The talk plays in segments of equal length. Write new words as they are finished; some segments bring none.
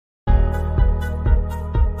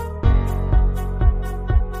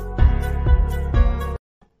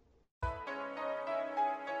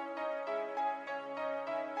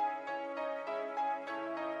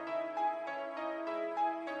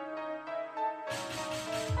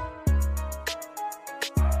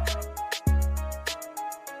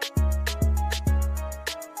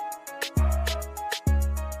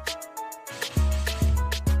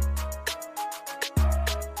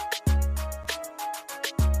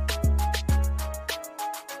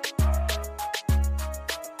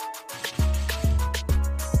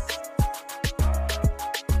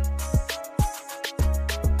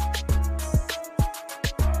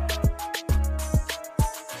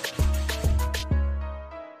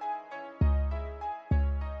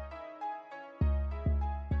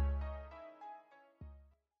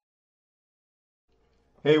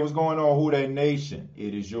Hey, what's going on, Who That Nation?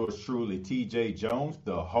 It is yours truly, TJ Jones,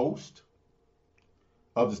 the host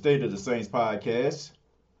of the State of the Saints podcast.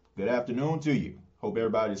 Good afternoon to you. Hope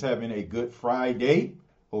everybody's having a good Friday.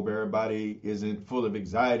 Hope everybody isn't full of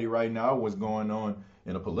anxiety right now, what's going on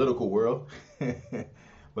in the political world.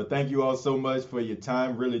 But thank you all so much for your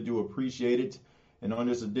time. Really do appreciate it. And on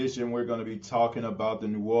this edition, we're going to be talking about the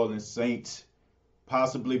New Orleans Saints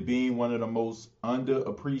possibly being one of the most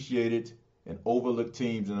underappreciated and overlooked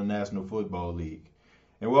teams in the National Football League.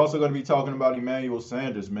 And we're also going to be talking about Emmanuel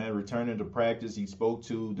Sanders, man, returning to practice. He spoke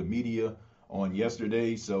to the media on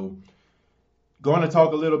yesterday. So going to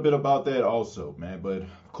talk a little bit about that also, man. But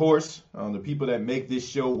of course, the people that make this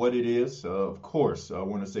show what it is, of course, I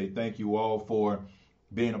want to say thank you all for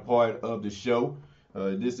being a part of the show.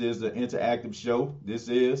 This is an interactive show. This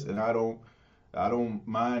is, and I don't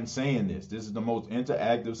mind saying this. This is the most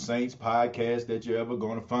interactive Saints podcast that you're ever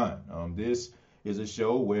going to find. This is a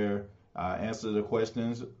show where I answer the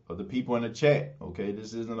questions of the people in the chat. Okay,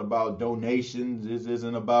 this isn't about donations. This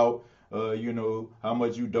isn't about how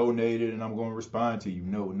much you donated and I'm going to respond to you.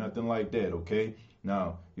 No, nothing like that. Okay.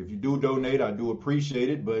 Now, if you do donate, I do appreciate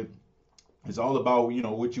it, but it's all about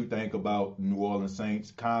what you think about New Orleans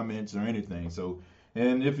Saints, comments or anything. So.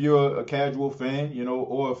 And if you're a casual fan,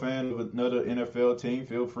 or a fan of another NFL team,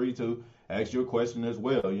 feel free to ask your question as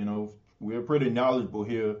well. We're pretty knowledgeable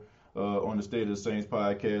here on the State of the Saints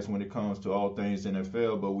podcast when it comes to all things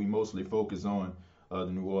NFL, but we mostly focus on the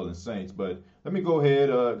New Orleans Saints. But let me go ahead.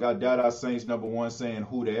 Got Dada Saints number one saying,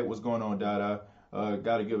 who that? What's going on, Dada?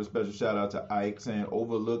 Got to give a special shout out to Ike saying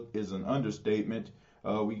overlooked is an understatement.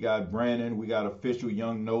 We got Brandon. We got official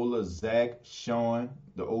Young Nola, Zach, Sean,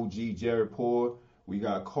 the OG Jared Poor. We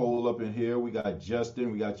got Cole up in here. We got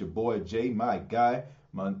Justin. We got your boy Jay, my guy.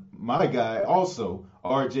 My guy also,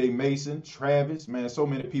 RJ Mason, Travis. Man, so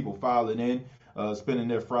many people filing in, spending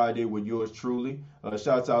their Friday with yours truly.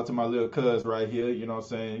 Shouts out to my little cuz right here. You know what I'm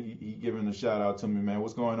saying? He giving a shout out to me, man.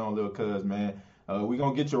 What's going on, little cuz, man? We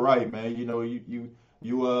gonna get you right, man.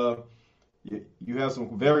 You have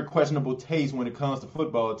some very questionable taste when it comes to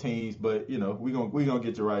football teams, but we gonna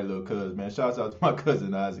get you right, little cuz, man. Shouts out to my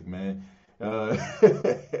cousin Isaac, man. Uh,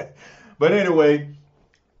 but anyway,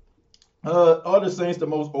 are the Saints the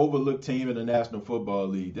most overlooked team in the National Football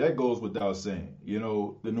League? That goes without saying.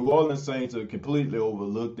 The New Orleans Saints are completely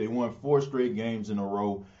overlooked. They won 4 straight games in a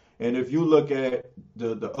row. And if you look at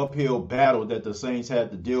the uphill battle that the Saints had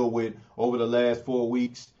to deal with over the last 4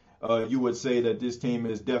 weeks, you would say that this team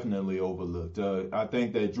is definitely overlooked. I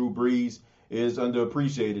think that Drew Brees is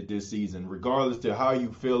underappreciated this season, regardless to how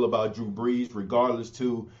you feel about Drew Brees, regardless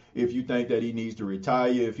to if you think that he needs to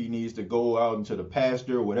retire, if he needs to go out into the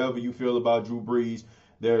pasture, whatever you feel about Drew Brees,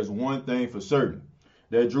 there's one thing for certain.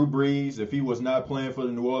 That Drew Brees, if he was not playing for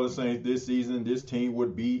the New Orleans Saints this season, this team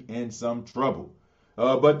would be in some trouble.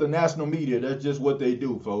 But the national media, that's just what they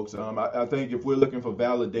do, folks. I think if we're looking for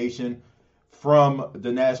validation from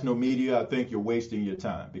the national media, I think you're wasting your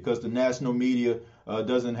time because the national media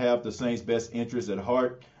doesn't have the Saints' best interests at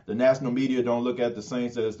heart. The national media don't look at the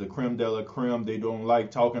Saints as the creme de la creme. They don't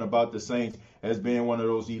like talking about the Saints as being one of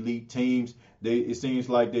those elite teams. It seems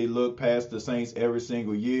like they look past the Saints every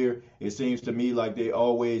single year. It seems to me like they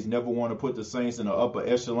always never want to put the Saints in the upper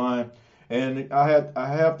echelon. And I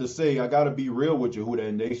have to say, I got to be real with you, Who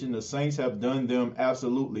That Nation. The Saints have done them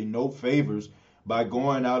absolutely no favors by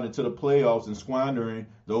going out into the playoffs and squandering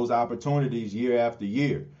those opportunities year after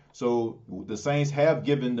year. So the Saints have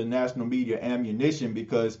given the national media ammunition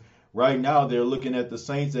because right now they're looking at the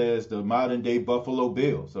Saints as the modern day Buffalo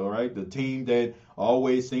Bills, all right? The team that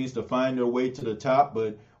always seems to find their way to the top,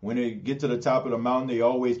 but when they get to the top of the mountain, they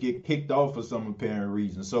always get kicked off for some apparent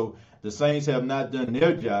reason. So the Saints have not done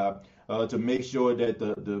their job to make sure that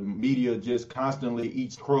the media just constantly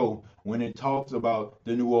eats crow when it talks about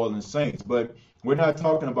the New Orleans Saints. But we're not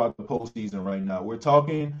talking about the postseason right now. We're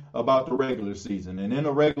talking about the regular season. And in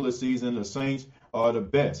the regular season, the Saints are the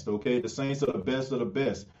best, okay? The Saints are the best of the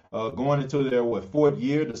best. Going into their, fourth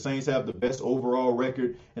year, the Saints have the best overall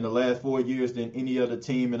record in the last 4 years than any other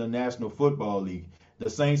team in the National Football League. The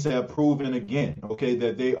Saints have proven again, okay,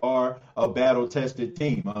 that they are a battle-tested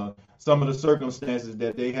team. Some of the circumstances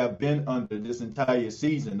that they have been under this entire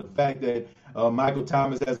season, the fact that Michael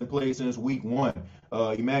Thomas hasn't played since week 1,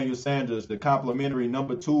 Emmanuel Sanders, the complimentary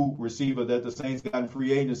number 2 receiver that the Saints got in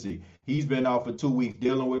free agency, he's been out for 2 weeks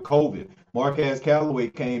dealing with COVID. Marquez Callaway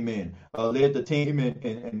came in, led the team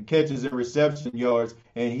in catches and reception yards,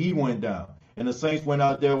 and he went down. And the Saints went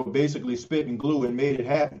out there with basically spit and glue and made it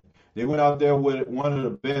happen. They went out there with one of the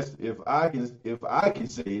best, if I can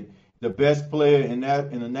say it, the best player in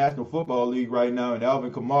the National Football League right now in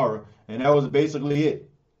Alvin Kamara, and that was basically it.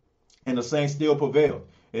 and the Saints still prevailed.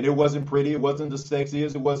 And it wasn't pretty, it wasn't the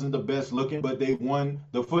sexiest, it wasn't the best looking, but they won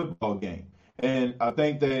the football game. And I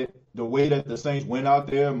think that the way that the Saints went out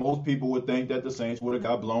there, most people would think that the Saints would have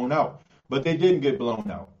got blown out, but they didn't get blown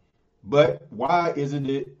out. But why isn't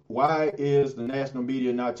it? Why is the national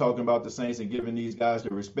media not talking about the Saints and giving these guys the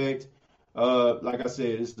respect? Like I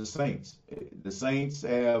said, it's the Saints. The Saints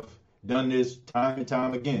have done this time and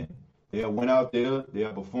time again. They have went out there, they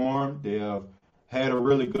have performed, they have had a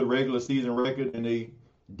really good regular season record, and they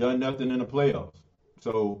done nothing in the playoffs.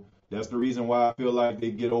 So that's the reason why I feel like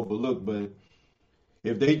they get overlooked. But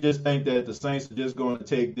if they just think that the Saints are just going to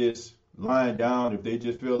take this lying down, if they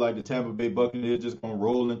just feel like the Tampa Bay Buccaneers just going to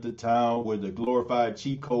roll into town with the glorified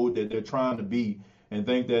cheat code that they're trying to be, and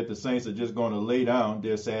think that the Saints are just going to lay down,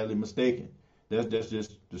 they're sadly mistaken. That's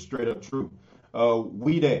just the straight up truth.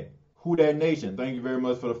 Who that nation? Thank you very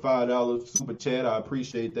much for the $5 super chat. I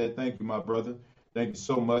appreciate that. Thank you, my brother. Thank you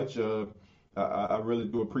so much. I really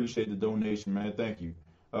do appreciate the donation, man. Thank you.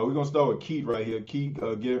 We're going to start with Keith right here. Keith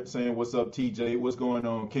saying, what's up, TJ? What's going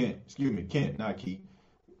on, Kent? Excuse me, Kent, not Keith.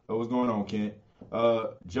 What's going on, Kent?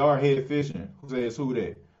 Jarhead Fishing, who says, who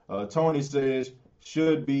that? Tony says,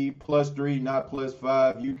 should be +3, not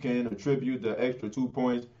 +5. You can attribute the extra 2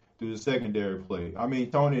 points to the secondary play. I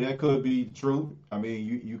mean, Tony, that could be true. I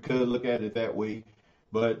mean, you could look at it that way.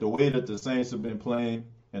 But the way that the Saints have been playing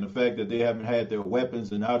and the fact that they haven't had their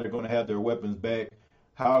weapons and now they're going to have their weapons back,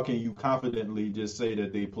 how can you confidently just say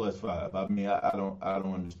that they +5? I mean, I don't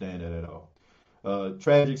understand that at all.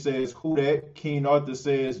 Tragic says, who that? Keen Arthur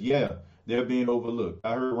says, yeah, they're being overlooked.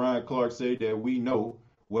 I heard Ryan Clark say that we know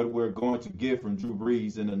what we're going to get from Drew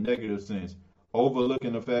Brees in a negative sense,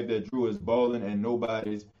 overlooking the fact that Drew is balling and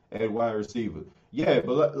nobody's at wide receiver. Yeah,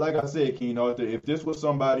 but like I said, Keen Arthur, if this was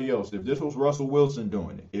somebody else, if this was Russell Wilson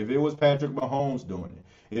doing it, if it was Patrick Mahomes doing it,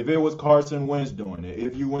 if it was Carson Wentz doing it,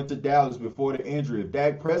 if you went to Dallas before the injury, if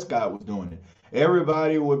Dak Prescott was doing it,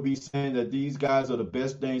 everybody would be saying that these guys are the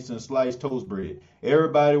best thing since sliced toast bread.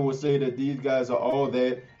 Everybody would say that these guys are all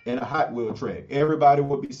that in a Hot Wheel track. Everybody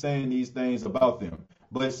would be saying these things about them.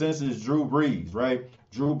 But since it's Drew Brees, right?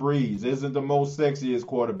 Drew Brees isn't the most sexiest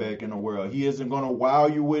quarterback in the world. He isn't going to wow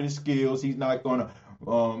you with his skills. He's not going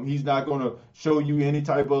to show you any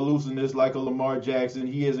type of elusiveness like a Lamar Jackson.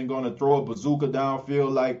 He isn't going to throw a bazooka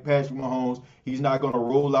downfield like Patrick Mahomes. He's not going to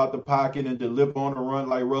roll out the pocket and deliver on the run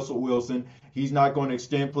like Russell Wilson. He's not going to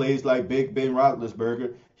extend plays like Big Ben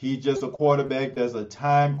Roethlisberger. He's just a quarterback that's a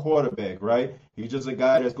time quarterback, right? He's just a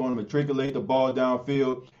guy that's going to matriculate the ball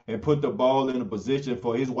downfield and put the ball in a position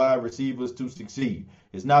for his wide receivers to succeed.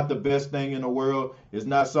 It's not the best thing in the world. It's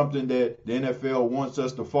not something that the NFL wants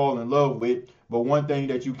us to fall in love with. But one thing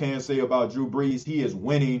that you can say about Drew Brees, he is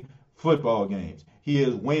winning football games. He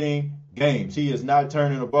is winning games. He is not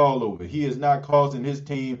turning the ball over. He is not causing his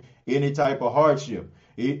team any type of hardship.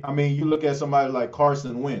 You look at somebody like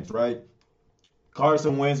Carson Wentz, right?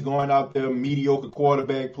 Carson Wentz going out there, mediocre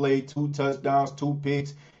quarterback play, 2 touchdowns, 2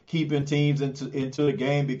 picks, keeping teams into the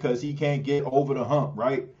game because he can't get over the hump,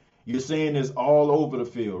 right? You're seeing this all over the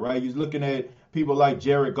field, right? You're looking at people like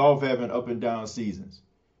Jared Goff having up and down seasons.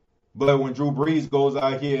 But when Drew Brees goes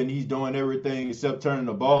out here and he's doing everything except turning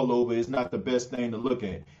the ball over, it's not the best thing to look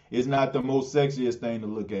at. It's not the most sexiest thing to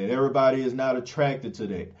look at. Everybody is not attracted to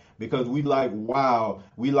that because we like wow,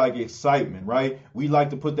 we like excitement, right? We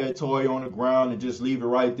like to put that toy on the ground and just leave it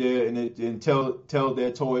right there and tell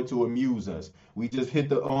that toy to amuse us. We just hit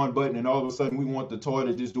the on button and all of a sudden we want the toy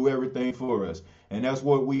to just do everything for us. And that's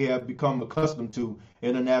what we have become accustomed to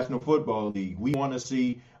in the National Football League. We want to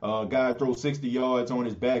see a guy throw 60 yards on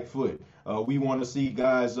his back foot. We want to see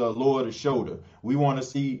guys lower the shoulder. We want to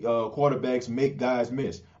see quarterbacks make guys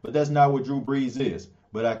miss. But that's not what Drew Brees is.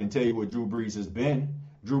 But I can tell you what Drew Brees has been.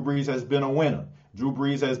 Drew Brees has been a winner. Drew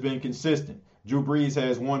Brees has been consistent. Drew Brees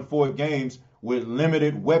has won 4 games with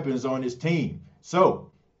limited weapons on his team.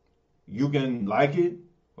 So you can like it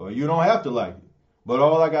or you don't have to like it. But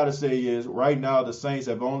all I got to say is right now the Saints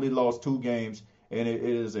have only lost 2 games, and it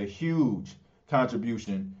is a huge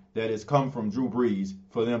contribution that has come from Drew Brees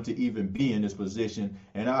for them to even be in this position.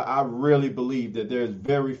 And I really believe that there's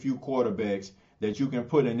very few quarterbacks that you can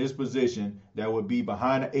put in this position that would be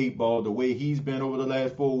behind the 8 ball the way he's been over the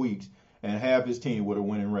last 4 weeks and have his team with a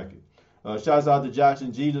winning record. Shouts out to Josh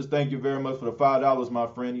and Jesus. Thank you very much for the $5, my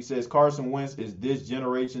friend. He says Carson Wentz is this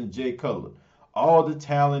generation's Jay Cutler. All the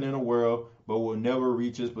talent in the world, but will never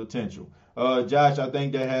reach his potential. Josh, I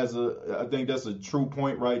think that's a true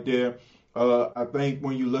point right there. I think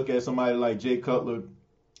when you look at somebody like Jay Cutler,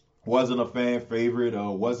 wasn't a fan favorite,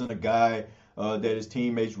 wasn't a guy that his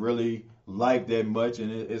teammates really liked that much,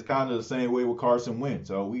 and it's kind of the same way with Carson Wentz.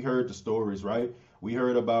 We heard the stories, right? We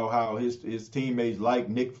heard about how his teammates like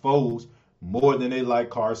Nick Foles more than they like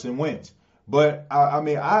Carson Wentz. But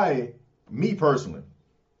me personally,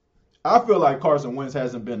 I feel like Carson Wentz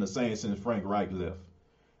hasn't been the same since Frank Reich left.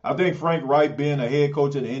 I think Frank Reich being a head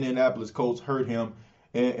coach of the Indianapolis Colts hurt him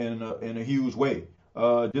in a huge way.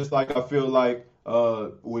 Just like I feel like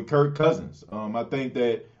with Kirk Cousins. I think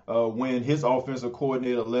that when his offensive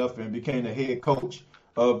coordinator left and became the head coach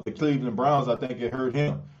of the Cleveland Browns, I think it hurt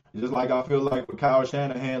him. Just like I feel like when Kyle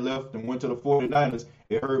Shanahan left and went to the 49ers,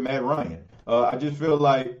 it hurt Matt Ryan. I just feel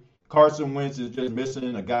like Carson Wentz is just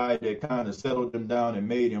missing a guy that kind of settled him down and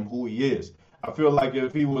made him who he is. I feel like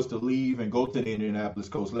if he was to leave and go to the Indianapolis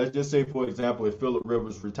Colts, let's just say, for example, if Phillip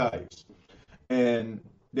Rivers retires and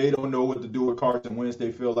they don't know what to do with Carson Wentz,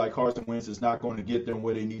 they feel like Carson Wentz is not going to get them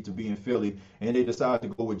where they need to be in Philly, and they decide to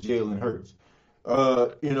go with Jalen Hurts.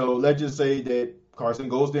 Let's just say that Carson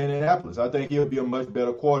goes to Indianapolis. I think he'll be a much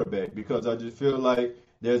better quarterback because I just feel like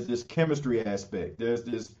there's this chemistry aspect. There's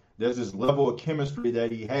this level of chemistry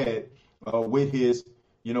that he had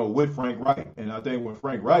with Frank Reich. And I think when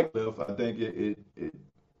Frank Reich left, I think it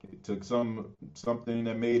took something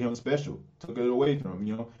that made him special, took it away from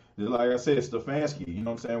him. Just like I said, Stefanski. You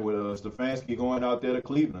know what I'm saying? With Stefanski going out there to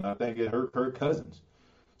Cleveland, I think it hurt Kirk Cousins.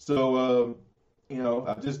 So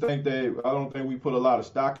I just think that I don't think we put a lot of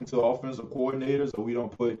stock into offensive coordinators, or we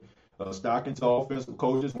don't put stock into offensive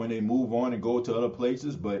coaches when they move on and go to other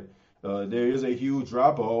places. But there is a huge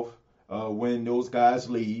drop off when those guys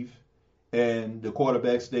leave and the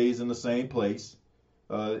quarterback stays in the same place.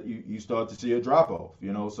 You start to see a drop off.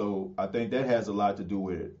 So I think that has a lot to do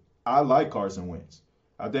with it. I like Carson Wentz.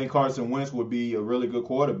 I think Carson Wentz would be a really good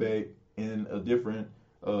quarterback in a different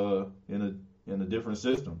different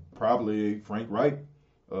system, probably a Frank Reich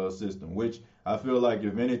system, which I feel like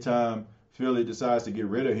if any time Philly decides to get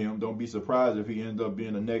rid of him, don't be surprised if he ends up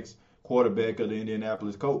being the next quarterback of the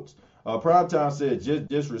Indianapolis Colts. Primetime said, just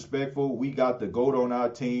disrespectful. We got the GOAT on our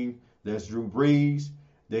team. That's Drew Brees.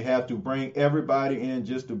 They have to bring everybody in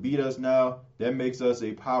just to beat us now. That makes us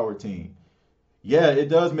a power team. Yeah, it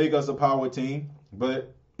does make us a power team,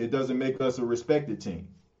 but it doesn't make us a respected team.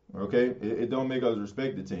 Okay? It don't make us a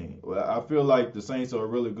respected team. I feel like the Saints are a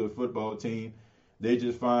really good football team. They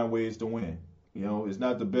just find ways to win. It's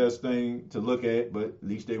not the best thing to look at, but at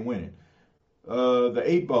least they win it. The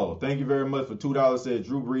 8 Ball, thank you very much for $2. Said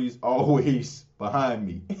Drew Brees always behind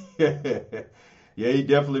me. Yeah, he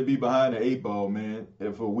definitely be behind the 8 Ball, man,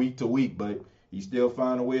 for week to week, but he still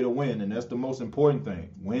find a way to win, and that's the most important thing.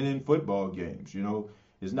 Winning football games,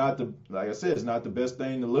 it's not like I said, it's not the best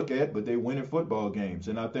thing to look at, but they win in football games,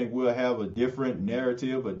 and I think we'll have a different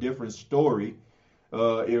narrative, a different story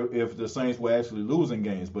if the Saints were actually losing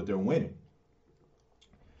games, but they're winning.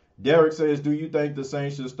 Derek says, do you think the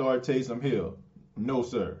Saints should start Taysom Hill? No,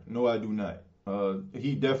 sir. No, I do not.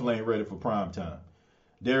 He definitely ain't ready for prime time.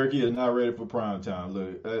 Derek, he is not ready for prime time.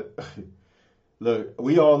 Look,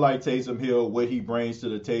 we all like Taysom Hill, what he brings to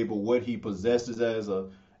the table, what he possesses as a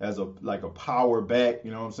power back,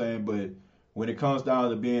 you know what I'm saying? But when it comes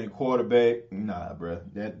down to being a quarterback, nah, bro,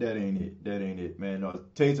 that ain't it. That ain't it, man.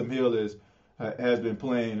 Taysom Hill has been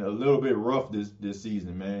playing a little bit rough this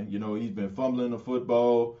season, man. He's been fumbling the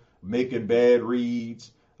football, making bad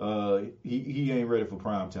reads. He ain't ready for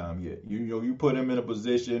prime time yet. You put him in a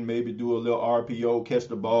position, maybe do a little RPO, catch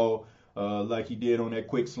the ball like he did on that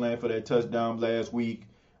quick slant for that touchdown last week.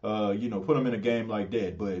 Put him in a game like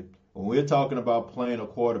that. But when we're talking about playing a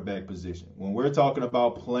quarterback position, when we're talking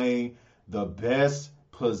about playing the best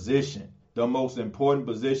position, the most important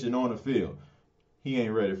position on the field, he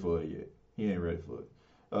ain't ready for it yet. He ain't ready for it.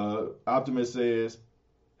 Optimus says,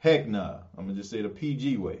 heck nah. I'm going to just say the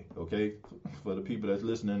PG way, okay? For the people that's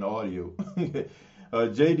listening to audio.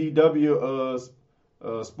 JDW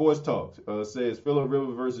Sports Talk says Phillip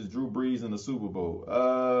Rivers versus Drew Brees in the Super Bowl.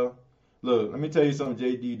 Look, let me tell you something,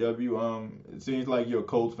 JDW. It seems like you're a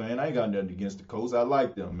Colts fan. I ain't got nothing against the Colts. I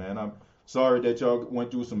like them, man. I'm sorry that y'all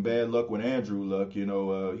went through some bad luck with Andrew Luck.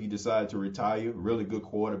 He decided to retire. Really good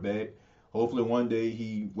quarterback. Hopefully one day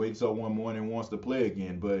he wakes up one morning and wants to play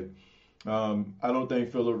again. But I don't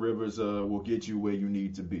think Phillip Rivers will get you where you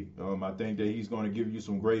need to be. I think that he's going to give you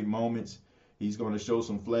some great moments. He's going to show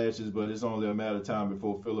some flashes, but it's only a matter of time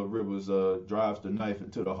before Phillip Rivers drives the knife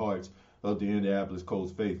into the hearts of the Indianapolis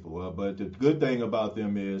Colts faithful. But the good thing about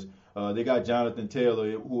them is they got Jonathan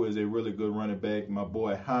Taylor, who is a really good running back. My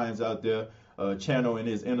boy Hines out there channeling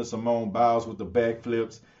his inner Simone Biles with the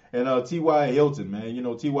backflips. And T.Y. Hilton,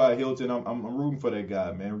 man. T.Y. Hilton, I'm rooting for that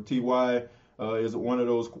guy, man. T.Y. Is one of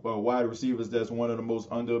those wide receivers that's one of the most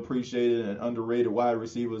underappreciated and underrated wide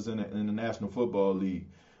receivers in the National Football League.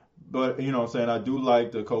 But you know what I'm saying, I do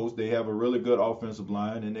like the Colts. They have a really good offensive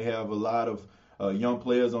line, and they have a lot of young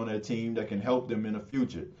players on that team that can help them in the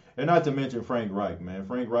future. And not to mention Frank Reich, man.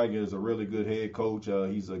 Frank Reich is a really good head coach.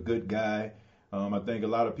 He's a good guy. I think a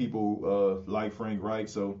lot of people like Frank Reich.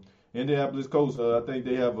 So Indianapolis Colts, I think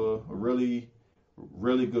they have a really,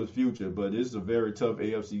 really good future. But this is a very tough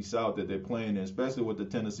AFC South that they're playing in, especially with the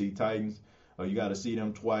Tennessee Titans. You got to see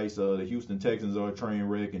them twice. The Houston Texans are a train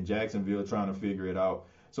wreck, and Jacksonville trying to figure it out.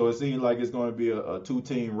 So it seems like it's going to be a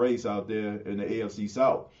two-team race out there in the AFC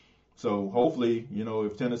South. So hopefully, you know,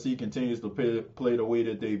 if Tennessee continues to play the way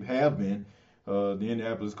that they have been, the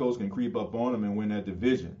Indianapolis Colts can creep up on them and win that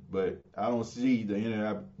division. But I don't see the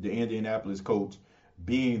Indianapolis Colts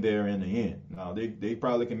being there in the end. Now, they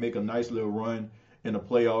probably can make a nice little run in the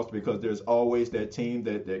playoffs because there's always that team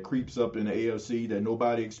that creeps up in the AFC that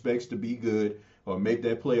nobody expects to be good or make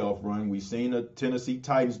that playoff run. We've seen the Tennessee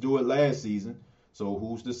Titans do it last season, so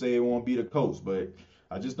who's to say it won't be the Colts? But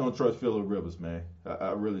I just don't trust Phillip Rivers, man.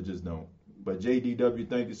 I really just don't. But JDW,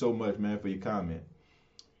 thank you so much, man, for your comment.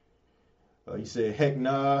 He said, heck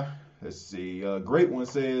nah. Let's see. Great one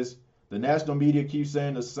says, the national media keeps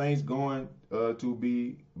saying the Saints going to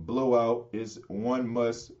be blowout. It's one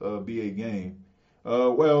must be a game.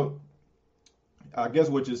 Well, I guess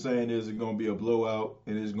what you're saying is it's going to be a blowout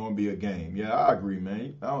and it's going to be a game. Yeah, I agree,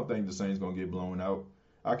 man. I don't think the Saints going to get blown out.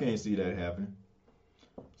 I can't see that happening.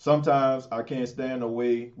 Sometimes I can't stand the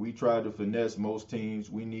way we try to finesse most teams.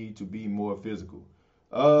 We need to be more physical.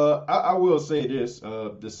 I will say this.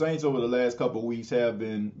 The Saints over the last couple of weeks have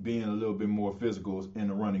been being a little bit more physical in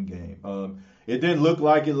the running game. It didn't look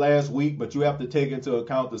like it last week, but you have to take into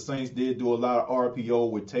account the Saints did do a lot of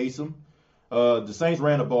RPO with Taysom. The Saints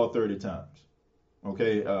ran the ball 30 times.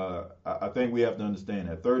 Okay, I think we have to understand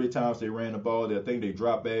that. 30 times they ran the ball. I think they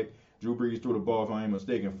dropped back. Drew Brees threw the ball, if I ain't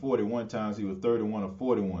mistaken, 41 times. He was 31 of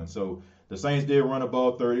 41. So the Saints did run the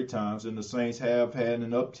ball 30 times, and the Saints have had an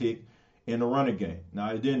uptick in the running game. Now,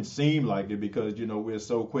 it didn't seem like it because, you know, we're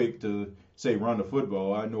so quick to say run the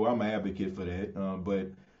football. I know I'm an advocate for that,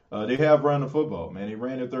 but they have run the football, man. They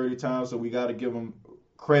ran it 30 times, so we got to give them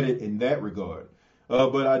credit in that regard.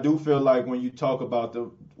 But I do feel like when you talk about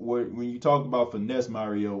finesse,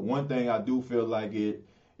 Mario, one thing I do feel like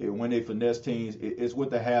when they finesse teams, it's with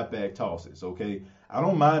the halfback tosses, okay? I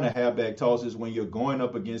don't mind the halfback tosses when you're going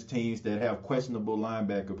up against teams that have questionable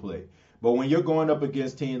linebacker play. But when you're going up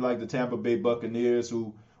against teams like the Tampa Bay Buccaneers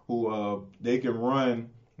who they can run,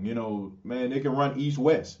 you know, man, they can run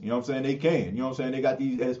east-west. You know what I'm saying? They can. You know what I'm saying? They got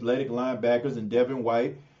these athletic linebackers and Devin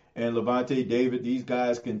White and Levante David. These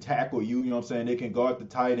guys can tackle you. You know what I'm saying? They can guard the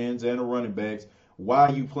tight ends and the running backs. Why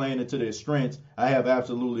are you playing into their strengths? I have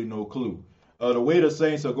absolutely no clue. The way the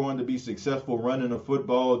Saints are going to be successful running the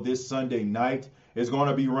football this Sunday night is going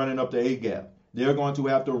to be running up the A-gap. They're going to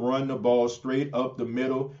have to run the ball straight up the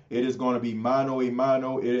middle. It is going to be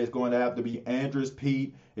mano-a-mano. It is going to have to be Andres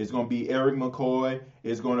Pete. It's going to be Eric McCoy.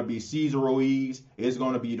 It's going to be Cesar Ruiz. It's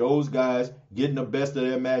going to be those guys getting the best of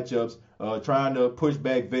their matchups, trying to push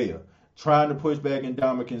back Vea, trying to push back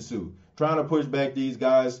Ndamukong Suh, trying to push back these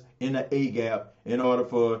guys in the A-gap in order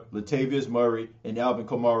for Latavius Murray and Alvin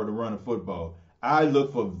Kamara to run the football. I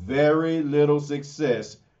look for very little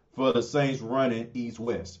success for the Saints running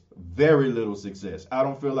east-west. Very little success. I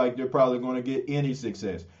don't feel like they're probably going to get any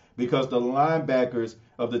success because the linebackers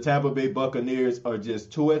of the Tampa Bay Buccaneers are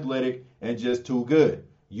just too athletic and just too good.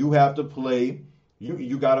 You have to play,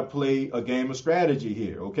 you got to play a game of strategy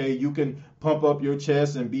here, okay? You can pump up your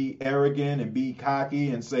chest and be arrogant and be cocky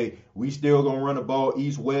and say, we still going to run the ball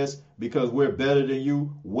east-west because we're better than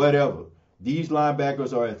you, whatever. These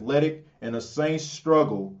linebackers are athletic, and the Saints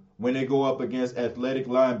struggle when they go up against athletic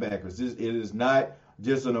linebackers. It is not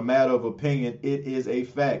just a matter of opinion. It is a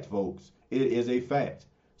fact, folks. It is a fact.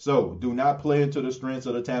 So do not play into the strengths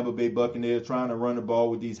of the Tampa Bay Buccaneers trying to run the ball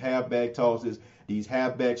with these halfback tosses, these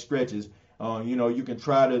halfback stretches. You can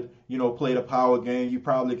try to, play the power game. You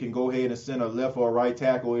probably can go ahead and send a left or a right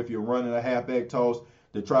tackle if you're running a halfback toss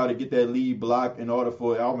to try to get that lead block in order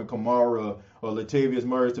for Alvin Kamara or Latavius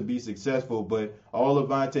Murray to be successful. But all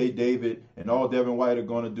Levante David and all Devin White are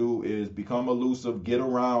going to do is become elusive, get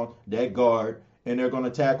around that guard, and they're going to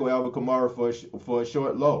tackle Alvin Kamara for a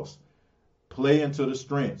short loss. Play into the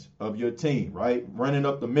strengths of your team, right? Running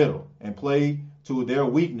up the middle and play to their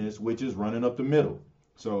weakness, which is running up the middle.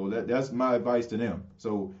 So that's my advice to them.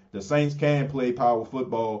 So the Saints can play power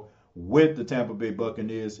football with the Tampa Bay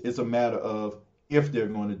Buccaneers. It's a matter of if they're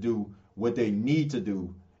going to do what they need to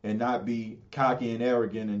do and not be cocky and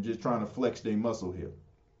arrogant and just trying to flex their muscle here.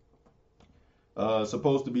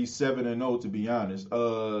 Supposed to be 7-0, to be honest.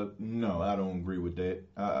 No, I don't agree with that.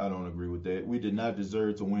 I don't agree with that. We did not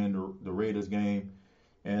deserve to win the Raiders game.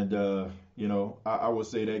 And, I would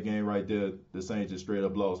say that game right there, the Saints just straight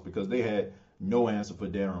up lost because they had no answer for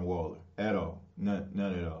Darren Waller at all. None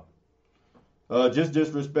at all. Just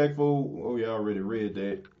disrespectful. Oh, yeah, I already read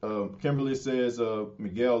that. Kimberly says,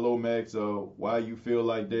 Miguel Lomax, why you feel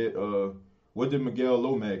like that? What did Miguel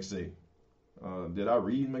Lomax say? Did I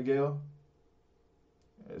read Miguel?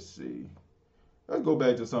 Let's see. Let's go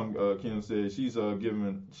back to something Kim said. She's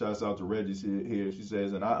giving shouts out to Reggie here. She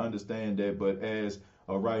says, and I understand that, but as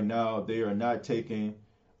right now, they are not taking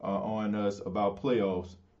on us about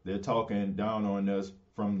playoffs. They're talking down on us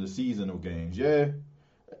from the seasonal games. Yeah,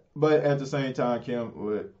 but at the same time,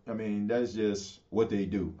 Kim, I mean, that's just what they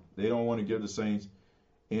do. They don't want to give the Saints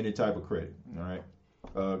any type of credit. All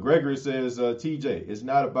right. Gregory says, TJ, it's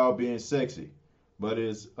not about being sexy, but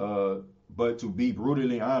but to be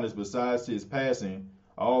brutally honest, besides his passing,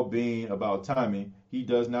 all being about timing, he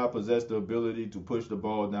does not possess the ability to push the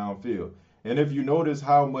ball downfield. And if you notice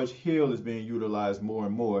how much Hill is being utilized more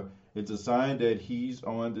and more, it's a sign that he's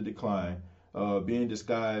on the decline, being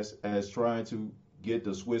disguised as trying to get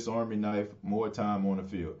the Swiss Army knife more time on the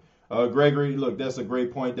field. Gregory, look, that's a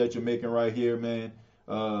great point that you're making right here, man.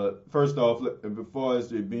 First off, as far as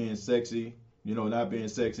it being sexy, not being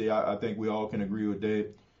sexy, I think we all can agree with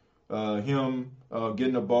that. Him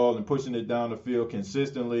getting the ball and pushing it down the field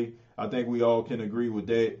consistently, I think we all can agree with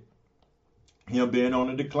that. Him being on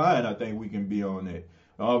the decline, I think we can be on that.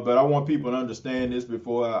 But I want people to understand this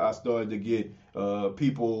before I started to get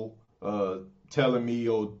people telling me,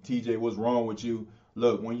 oh, TJ, what's wrong with you?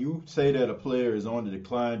 Look, when you say that a player is on the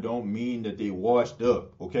decline, don't mean that they washed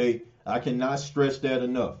up, okay? I cannot stress that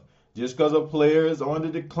enough. Just because a player is on the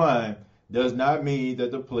decline does not mean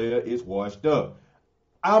that the player is washed up.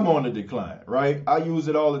 I'm on the decline, right? I use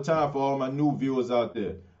it all the time for all my new viewers out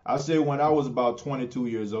there. I said when I was about 22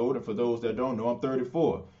 years old, and for those that don't know, I'm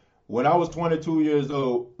 34. When I was 22 years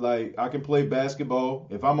old, like, I can play basketball.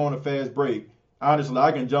 If I'm on a fast break, honestly,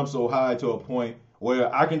 I can jump so high to a point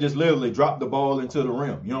where I can just literally drop the ball into the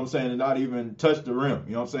rim, you know what I'm saying, and not even touch the rim,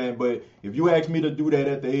 you know what I'm saying? But if you ask me to do that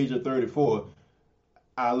at the age of 34,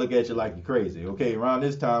 I look at you like you're crazy, okay? Around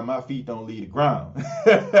this time, my feet don't leave the ground.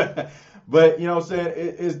 But, you know what I'm saying,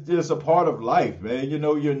 it's just a part of life, man.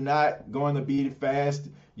 You're not going to be fast,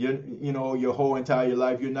 your whole entire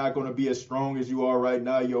life. You're not going to be as strong as you are right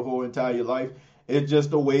now your whole entire life. It's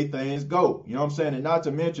just the way things go, you know what I'm saying? And not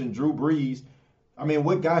to mention Drew Brees. I mean,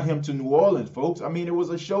 what got him to New Orleans, folks? I mean, it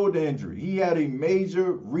was a shoulder injury. He had a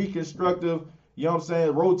major reconstructive, you know what I'm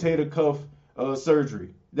saying, rotator cuff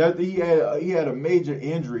surgery. That he had a major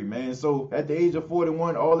injury, man. So at the age of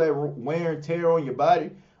 41, all that wear and tear on your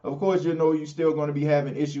body, of course, you're still going to be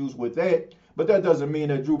having issues with that. But that doesn't mean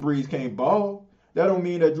that Drew Brees can't ball. That don't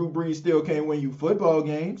mean that Drew Brees still can't win you football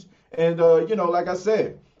games. And, like I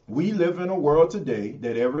said, we live in a world today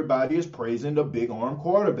that everybody is praising the big arm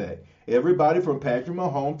quarterback. Everybody from Patrick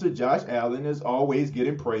Mahomes to Josh Allen is always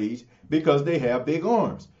getting praised because they have big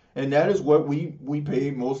arms. And that is what we pay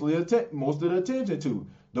most of the attention to.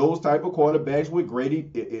 Those type of quarterbacks with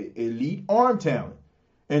great elite arm talent.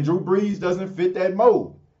 And Drew Brees doesn't fit that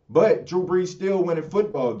mold. But Drew Brees still winning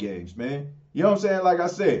football games, man. You know what I'm saying? Like I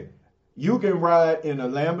said, you can ride in a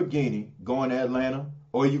Lamborghini going to Atlanta,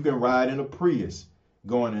 or you can ride in a Prius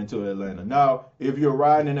going into Atlanta. Now, if you're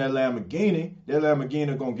riding in that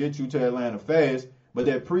Lamborghini going to get you to Atlanta fast, but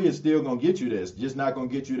that Prius still going to get you there. It's just not going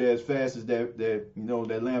to get you there as fast as that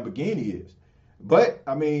Lamborghini is. But,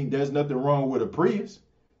 I mean, there's nothing wrong with a Prius.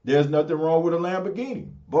 There's nothing wrong with a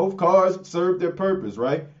Lamborghini. Both cars serve their purpose,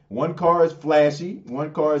 right? One car is flashy.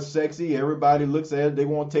 One car is sexy. Everybody looks at it. They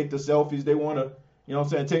want to take the selfies. They want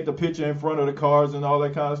to, take the picture in front of the cars and all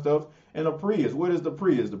that kind of stuff. And a Prius, what is the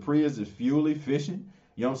Prius? The Prius is fuel efficient.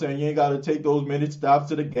 You know what I'm saying? You ain't got to take those minute stops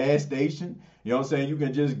to the gas station. You know what I'm saying? You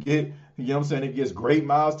can just get, it gets great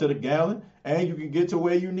miles to the gallon, and you can get to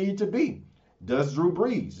where you need to be. Does Drew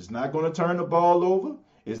Brees. It's not going to turn the ball over.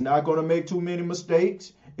 It's not going to make too many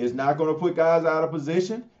mistakes. It's not going to put guys out of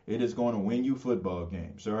position. It is going to win you football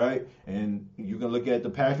games, all right? And you can look at the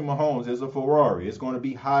Patrick Mahomes as a Ferrari. It's going to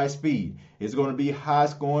be high speed. It's going to be high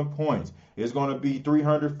scoring points. It's going to be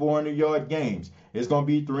 300, 400-yard games. It's going to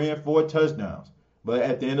be 3 and 4 touchdowns. But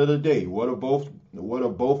at the end of the day, what are both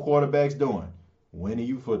quarterbacks doing? Winning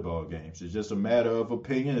you football games. It's just a matter of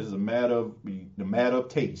opinion. It's a matter of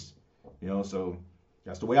taste. So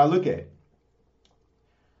that's the way I look at it.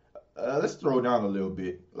 Let's throw down a little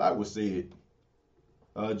bit. Like was said.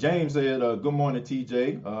 James said, good morning,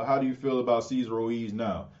 TJ. How do you feel about Cesar Ruiz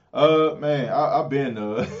now? Man, I've been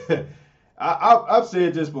I've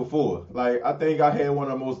said this before. Like, I think I had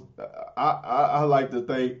one of the most. I like to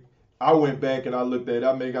think. I went back and I looked at it.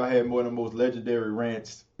 I think I had one of the most legendary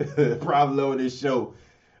rants probably on this show.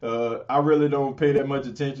 I really don't pay that much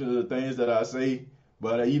attention to the things that I say,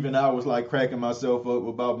 but even I was like cracking myself up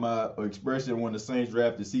about my expression when the Saints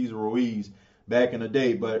drafted Cesar Ruiz back in the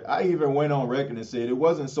day. But I even went on record and said it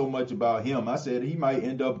wasn't so much about him. I said he might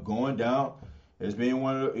end up going down as being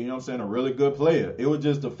one of the, a really good player. It was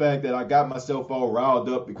just the fact that I got myself all riled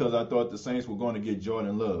up because I thought the Saints were going to get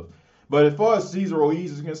Jordan Love. But as far as Cesar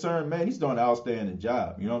Ruiz is concerned, man, he's doing an outstanding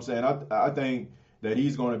job. You know what I'm saying? I think that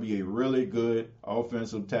he's going to be a really good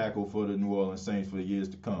offensive tackle for the New Orleans Saints for the years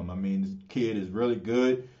to come. I mean, this kid is really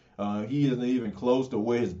good. He isn't even close to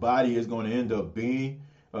where his body is going to end up being.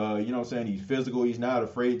 You know what I'm saying? He's physical. He's not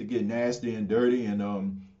afraid to get nasty and dirty.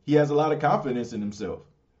 And he has a lot of confidence in himself.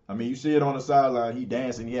 I mean, you see it on the sideline. He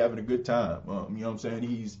dancing. He having a good time. You know what I'm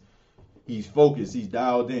saying? He's focused. He's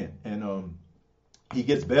dialed in. And he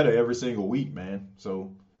gets better every single week, man.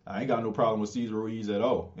 So I ain't got no problem with Cesar Ruiz at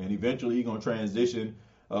all. And eventually he's going to transition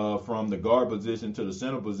from the guard position to the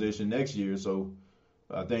center position next year. So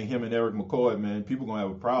I think him and Eric McCoy, man, people going to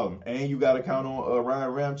have a problem. And you got to count on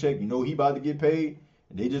Ryan Ramczyk. You know he about to get paid.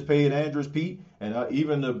 They just paid Andrews Pete. And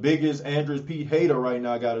even the biggest Andrews Pete hater right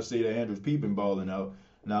now got to say that Andrews Pete been balling out.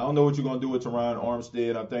 Now, I don't know what you're going to do with Teron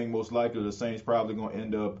Armstead. I think most likely the Saints probably going to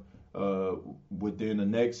end up within the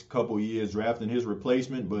next couple years drafting his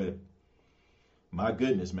replacement. But my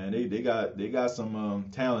goodness, man, they got some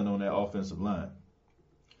talent on that offensive line.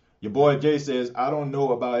 Your boy Jay says, I don't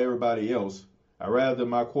know about everybody else. I'd rather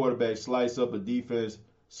my quarterback slice up a defense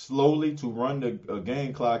slowly to run the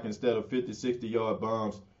game clock instead of 50, 60-yard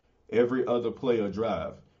bombs every other play or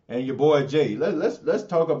drive. And your boy Jay, let's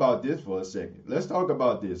talk about this for a second. Let's talk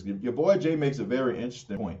about this. Your boy Jay makes a very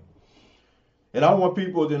interesting point. And I want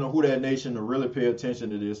people in the Who Dat Nation to really pay attention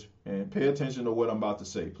to this and pay attention to what I'm about to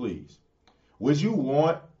say, please. Would you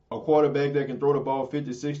want a quarterback that can throw the ball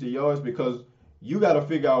 50, 60 yards? Because you got to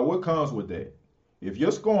figure out what comes with that. If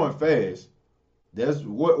you're scoring fast, that's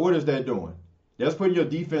what is that doing? That's putting your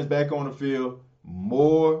defense back on the field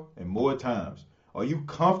more and more times. Are you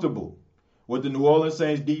comfortable with the New Orleans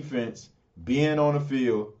Saints defense being on the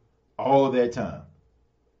field all that time?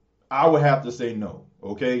 I would have to say no,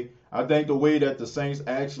 okay? I think the way that the Saints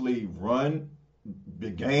actually run the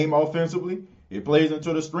game offensively, it plays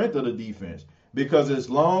into the strength of the defense. Because as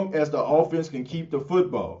long as the offense can keep the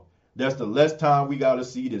football, that's the less time we got to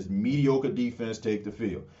see this mediocre defense take the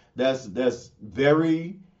field. That's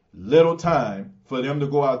very little time for them to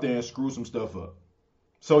go out there and screw some stuff up.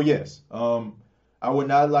 So yes, I would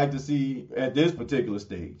not like to see at this particular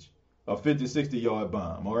stage a 50, 60-yard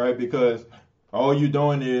bomb, all right? Because all you're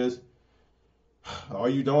doing is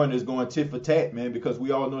going tit for tat, man, because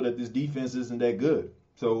we all know that this defense isn't that good.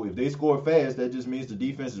 So if they score fast, that just means the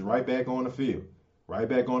defense is right back on the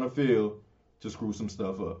field to screw some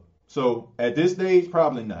stuff up. So at this stage,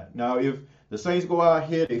 probably not. Now, if the Saints go out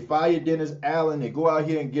here, they fire Dennis Allen, they go out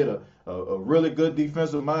here and get a really good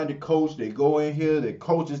defensive-minded coach, they go in here, they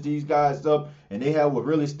coaches these guys up, and they have a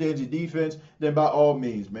really stingy defense, then by all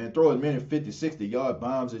means, man, throw as many 50, 60-yard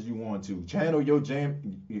bombs as you want to. Channel your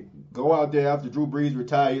go out there after Drew Brees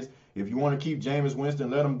retires. If you want to keep Jameis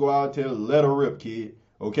Winston, let him go out there, let her rip, kid.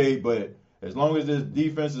 Okay, but as long as this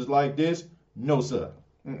defense is like this, no, sir.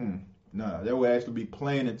 Nah, that will actually be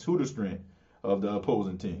playing into the strength of the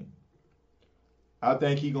opposing team. I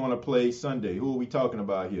think he's going to play Sunday. Who are we talking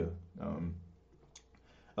about here?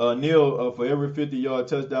 Neil, for every 50-yard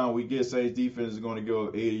touchdown we get, Saints defense is going to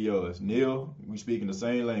go 80 yards. Neil, we speaking the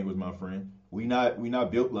same language, my friend. We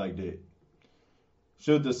not built like that.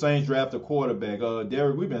 Should the Saints draft a quarterback?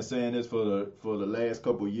 Derek, we've been saying this for the last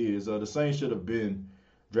couple of years. The Saints should have been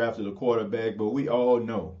drafted a quarterback, but we all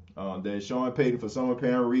know that Sean Payton, for some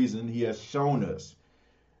apparent reason, he has shown us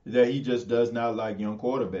that he just does not like young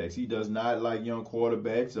quarterbacks. He does not like young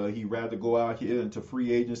quarterbacks. He'd rather go out here into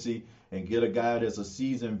free agency and get a guy that's a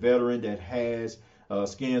seasoned veteran that has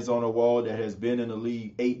skins on the wall, that has been in the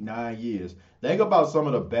league 8-9 years. Think about some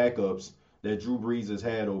of the backups that Drew Brees has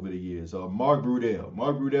had over the years. Mark Brudell.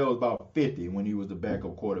 Mark Brudell was about 50 when he was the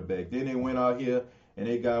backup quarterback. Then they went out here and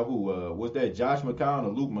they got who? Was that Josh McCown or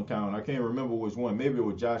Luke McCown? I can't remember which one. Maybe it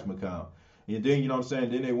was Josh McCown. And then, you know what I'm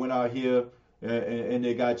saying, then they went out here and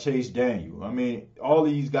they got Chase Daniel. I mean, all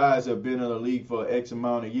these guys have been in the league for X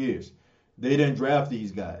amount of years. They didn't draft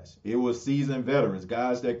these guys. It was seasoned veterans,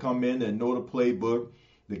 guys that come in that know the playbook.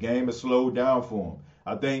 The game is slowed down for them.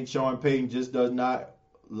 I think Sean Payton just does not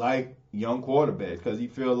like young quarterbacks because he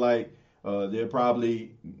feel like they're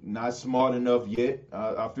probably not smart enough yet.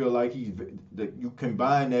 I feel like you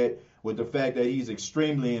combine that with the fact that he's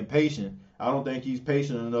extremely impatient. I don't think he's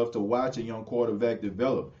patient enough to watch a young quarterback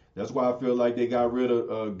develop. That's why I feel like they got rid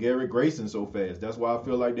of Garrett Grayson so fast. That's why I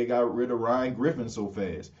feel like they got rid of Ryan Griffin so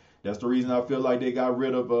fast. That's the reason I feel like they got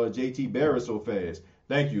rid of J.T. Barrett so fast.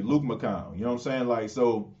 Thank you, Luke McCown. You know what I'm saying? Like,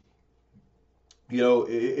 so,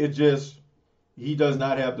 it just, he does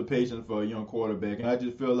not have the patience for a young quarterback. And I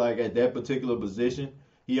just feel like at that particular position,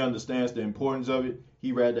 he understands the importance of it.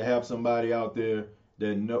 He'd rather have somebody out there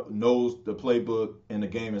that knows the playbook and the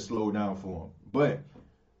game is slowed down for him. But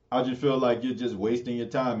I just feel like you're just wasting your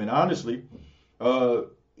time. And honestly,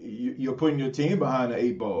 you're putting your team behind the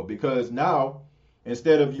eight ball, because now,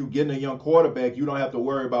 instead of you getting a young quarterback, you don't have to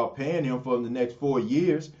worry about paying him for the next 4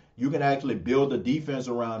 years. You can actually build a defense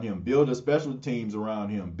around him, build a special teams around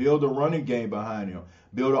him, build a running game behind him,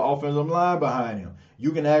 build an offensive line behind him.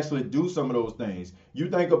 You can actually do some of those things. You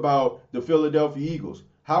think about the Philadelphia Eagles.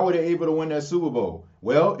 How were they able to win that Super Bowl?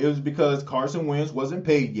 Well, it was because Carson Wentz wasn't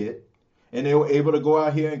paid yet, and they were able to go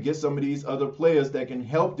out here and get some of these other players that can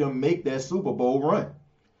help them make that Super Bowl run.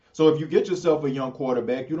 So if you get yourself a young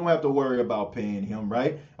quarterback, you don't have to worry about paying him,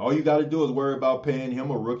 right? All you got to do is worry about paying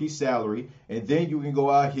him a rookie salary, and then you can go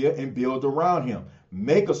out here and build around him.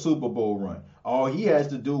 Make a Super Bowl run. All he has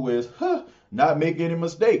to do is not make any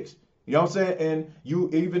mistakes. You know what I'm saying? And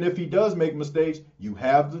even if he does make mistakes, you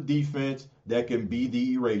have the defense that can be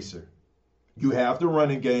the eraser. You have the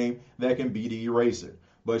running game that can be the eraser.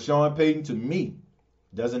 But Sean Payton, to me,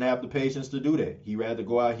 doesn't have the patience to do that. He'd rather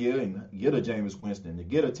go out here and get a Jameis Winston, to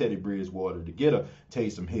get a Teddy Bridgewater, to get a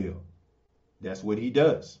Taysom Hill. That's what he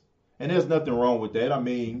does. And there's nothing wrong with that. I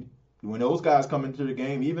mean, when those guys come into the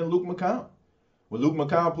game, even Luke McCown. When Luke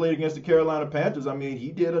McCown played against the Carolina Panthers, I mean,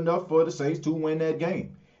 he did enough for the Saints to win that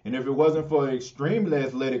game. And if it wasn't for an extremely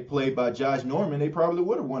athletic play by Josh Norman, they probably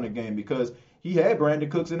would have won the game, because he had Brandon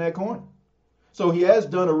Cooks in that corner. So he has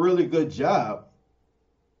done a really good job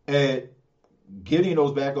at getting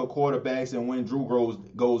those backup quarterbacks, and when Drew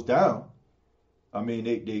goes down, I mean,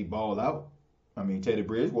 they ball out. I mean, Teddy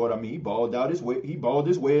Bridgewater, he balled his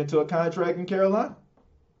way into a contract in Carolina.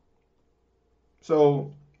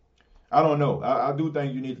 So, I don't know. I do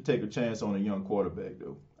think you need to take a chance on a young quarterback,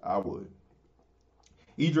 though. I would.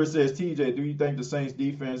 Idris says, TJ, do you think the Saints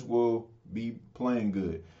defense will be playing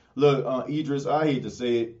good? Look, Idris, I hate to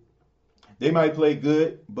say it. They might play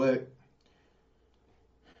good, but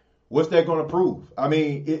what's that going to prove? I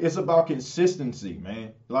mean, it's about consistency,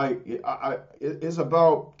 man. Like, it's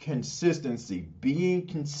about consistency, being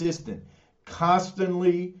consistent,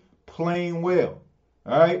 constantly playing well.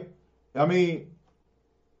 All right? I mean,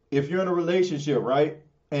 if you're in a relationship, right,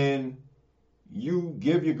 and you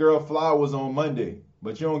give your girl flowers on Monday,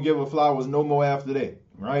 but you don't give her flowers no more after that,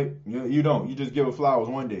 right? You don't. You just give her flowers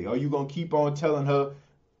one day. Are you going to keep on telling her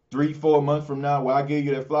 3-4 months from now, well, I gave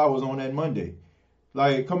you that flowers on that Monday?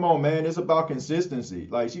 Like, come on, man. It's about consistency.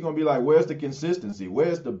 Like, she's going to be like, where's the consistency?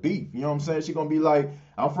 Where's the beef? You know what I'm saying? She's going to be like,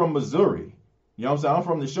 I'm from Missouri. You know what I'm saying? I'm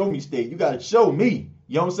from the show me state. You got to show me.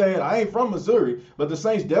 You know what I'm saying? I ain't from Missouri, but the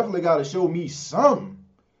Saints definitely got to show me something.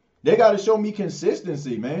 They got to show me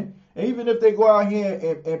consistency, man. And even if they go out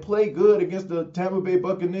here and play good against the Tampa Bay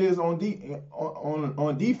Buccaneers on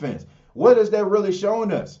defense, what is that really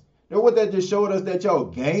showing us? What that just showed us, that y'all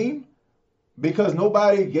game because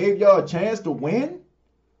nobody gave y'all a chance to win?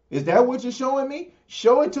 Is that what you're showing me?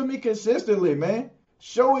 Show it to me consistently, man.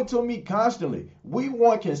 Show it to me constantly. We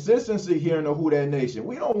want consistency here in the Who Dat Nation.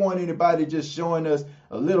 We don't want anybody just showing us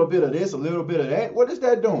a little bit of this, a little bit of that. What is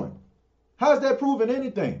that doing? How's that proving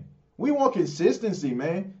anything? We want consistency,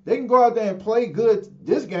 man. They can go out there and play good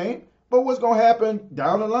this game, but what's going to happen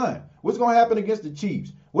down the line? What's going to happen against the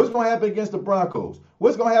Chiefs? What's going to happen against the Broncos?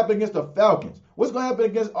 What's going to happen against the Falcons? What's going to happen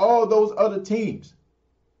against all those other teams?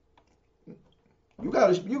 You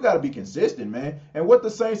gotta be consistent, man. And what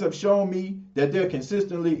the Saints have shown me, that they're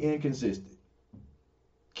consistently inconsistent.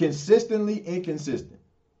 Consistently inconsistent.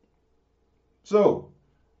 So,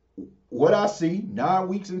 what I see 9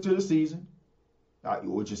 weeks into the season,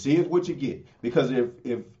 what you see is what you get. Because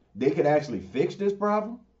if they could actually fix this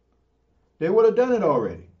problem, they would have done it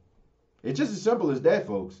already. It's just as simple as that,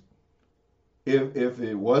 folks. If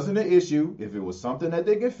it wasn't an issue, if it was something that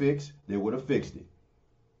they could fix, they would have fixed it.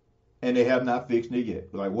 And they have not fixed it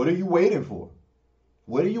yet. Like, what are you waiting for?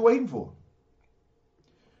 What are you waiting for?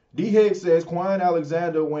 D. Higgs says Quan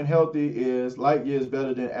Alexander, when healthy, is light years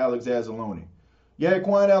better than Alex Anzalone. Yeah,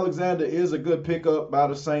 Quan Alexander is a good pickup by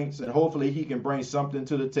the Saints, and hopefully he can bring something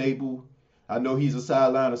to the table. I know he's a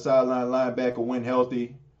sideline linebacker when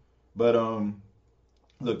healthy. But,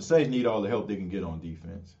 look, the Saints need all the help they can get on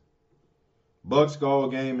defense. Buck Skull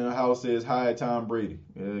Game in the house says, hi, Tom Brady.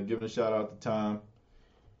 Giving a shout out to Tom.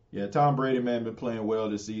 Yeah, Tom Brady, man, been playing well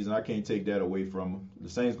this season. I can't take that away from him. The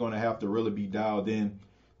Saints going to have to really be dialed in.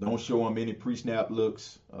 Don't show him any pre-snap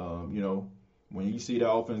looks. When you see the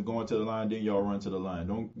offense going to the line, then y'all run to the line.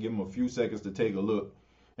 Don't give him a few seconds to take a look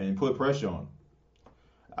and put pressure on him.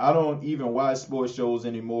 I don't even watch sports shows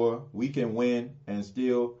anymore. We can win and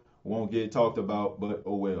still won't get talked about, but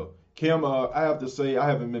oh well. Kim, I have to say I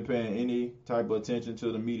haven't been paying any type of attention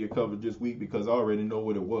to the media coverage this week because I already know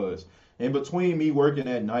what it was. In between me working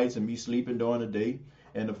at nights and me sleeping during the day,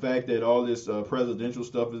 and the fact that all this presidential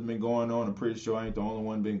stuff has been going on, I'm pretty sure I ain't the only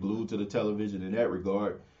one been glued to the television in that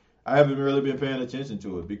regard. I haven't really been paying attention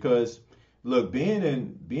to it because, look, being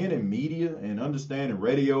in media and understanding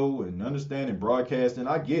radio and understanding broadcasting,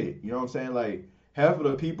 I get it. You know what I'm saying? Like half of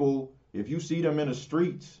the people, if you see them in the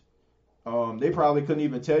streets, they probably couldn't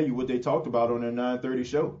even tell you what they talked about on their 9:30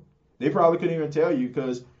 show. They probably couldn't even tell you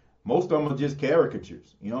because most of them are just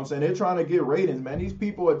caricatures. You know what I'm saying? They're trying to get ratings, man. These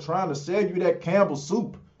people are trying to sell you that Campbell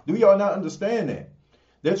soup. Do y'all not understand that?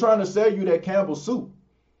 They're trying to sell you that Campbell soup.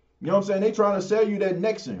 You know what I'm saying? They're trying to sell you that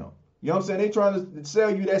Nexium. You know what I'm saying? They're trying to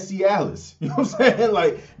sell you that Cialis. You know what I'm saying?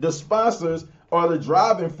 Like the sponsors are the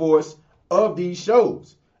driving force of these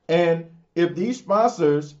shows. And if these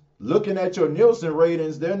sponsors looking at your Nielsen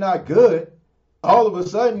ratings, they're not good, all of a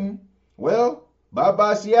sudden, well,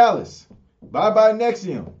 bye-bye Cialis. Bye-bye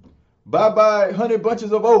Nexium. Bye-bye Honey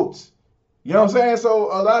Bunches of Oats. You know what I'm saying?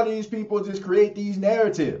 So a lot of these people just create these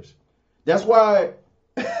narratives. That's why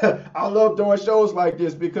I love doing shows like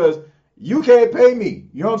this because you can't pay me.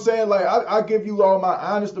 You know what I'm saying? Like I give you all my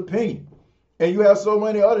honest opinion. And you have so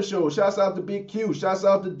many other shows. Shouts out to Big Q. Shouts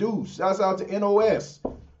out to Deuce. Shouts out to NOS. You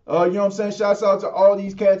know what I'm saying? Shouts out to all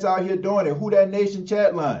these cats out here doing it. Who That Nation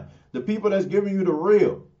chat line. The people that's giving you the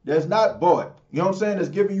real. That's not bought. You know what I'm saying? That's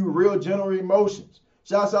giving you real general emotions.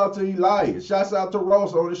 Shouts out to Elias. Shouts out to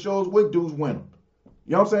Ross on the shows with Deuce Winner.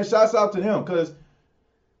 You know what I'm saying? Shouts out to them because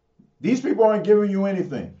these people aren't giving you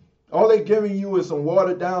anything. All they're giving you is some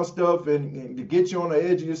watered down stuff and to get you on the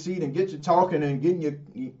edge of your seat and get you talking and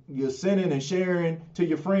getting you sending and sharing to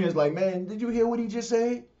your friends like, man, did you hear what he just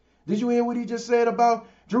said? Did you hear what he just said about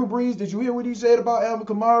Drew Brees? Did you hear what he said about Alvin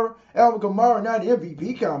Kamara? Alvin Kamara, not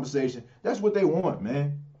MVP conversation. That's what they want,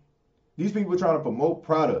 man. These people are trying to promote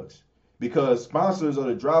products because sponsors are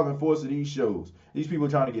the driving force of these shows. These people are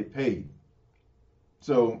trying to get paid.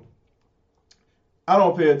 So I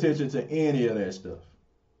don't pay attention to any of that stuff.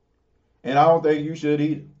 And I don't think you should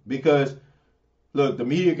either. Because, look, the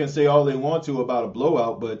media can say all they want to about a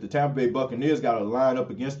blowout, but the Tampa Bay Buccaneers got to line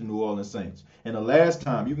up against the New Orleans Saints. And the last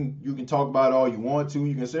time, you can talk about it all you want to.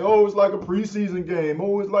 You can say, oh, it's like a preseason game.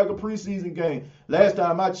 Oh, it's like a preseason game. Last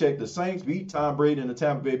time I checked, the Saints beat Tom Brady and the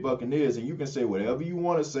Tampa Bay Buccaneers. And you can say whatever you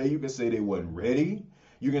want to say. You can say they wasn't ready.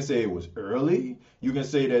 You can say it was early. You can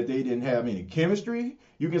say that they didn't have any chemistry.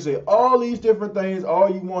 You can say all these different things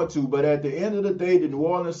all you want to, but at the end of the day, the New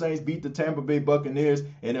Orleans Saints beat the Tampa Bay Buccaneers,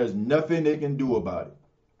 and there's nothing they can do about it.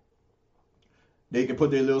 They can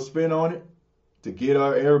put their little spin on it to get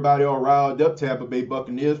everybody all riled up. Tampa Bay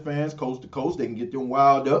Buccaneers fans, coast to coast, they can get them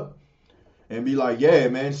wild up and be like, yeah,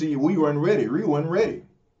 man, see, we weren't ready. We weren't ready.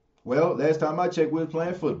 Well, last time I checked, we was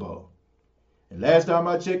playing football. And last time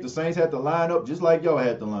I checked, the Saints had to line up just like y'all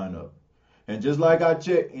had to line up. And just like I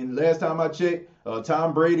checked, and last time I checked,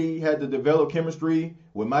 Tom Brady had to develop chemistry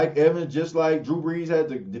with Mike Evans, just like Drew Brees had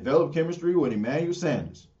to develop chemistry with Emmanuel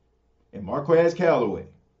Sanders and Marquez Callaway,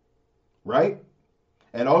 right?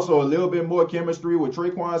 And also a little bit more chemistry with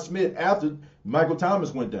Traquan Smith after Michael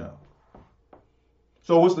Thomas went down.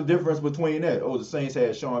 So what's the difference between that? Oh, the Saints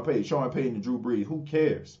had Sean Payton and Drew Brees. Who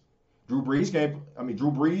cares? Drew Brees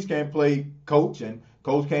can't play coach, and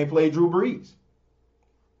coach can't play Drew Brees.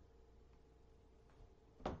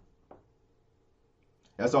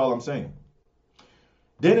 That's all I'm saying.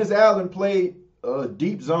 Dennis Allen played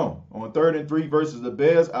deep zone on 3rd and 3 versus the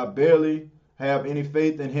Bears. I barely have any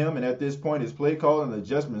faith in him, and at this point, his play calling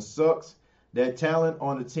adjustment sucks. That talent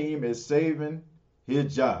on the team is saving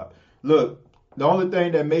his job. Look, the only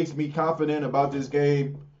thing that makes me confident about this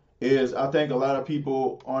game is I think a lot of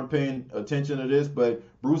people aren't paying attention to this, but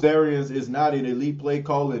Bruce Arians is not an elite play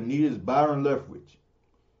caller, and neither is Byron Leftwich.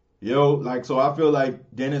 So I feel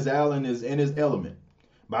like Dennis Allen is in his element.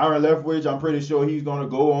 Byron Leftwich, I'm pretty sure he's going to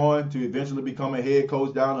go on to eventually become a head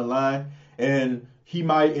coach down the line, and he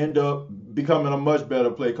might end up becoming a much better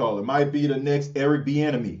play caller. Might be the next Eric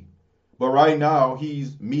Bieniemy. But right now,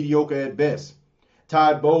 he's mediocre at best.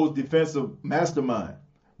 Todd Bowles, defensive mastermind.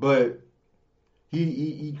 But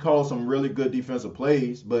he calls some really good defensive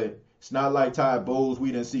plays, but it's not like Todd Bowles.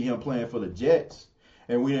 We didn't see him playing for the Jets.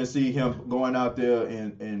 and we didn't see him going out there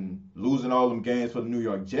and losing all them games for the New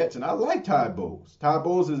York Jets. And I like Todd Bowles. Todd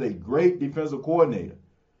Bowles is a great defensive coordinator,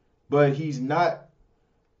 but he's not.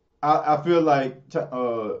 I feel like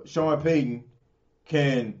Sean Payton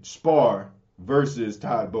can spar versus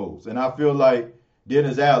Todd Bowles, and I feel like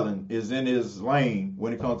Dennis Allen is in his lane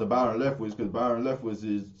when it comes to Byron Leftwich, because Byron Leftwich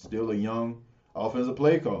is still a young offensive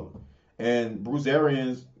play caller. And Bruce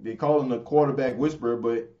Arians, they call him the quarterback whisperer,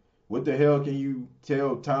 but what the hell can you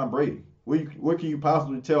tell Tom Brady? What can you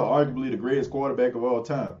possibly tell arguably the greatest quarterback of all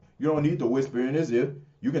time? You don't need to whisper in his ear.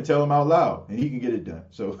 You can tell him out loud, and he can get it done.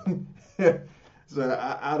 So,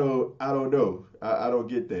 I don't know. I don't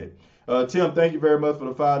get that. Tim, thank you very much for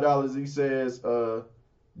the $5. He says,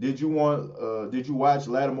 did you watch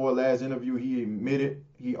Lattimore last interview? He admitted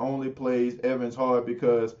he only plays Evans hard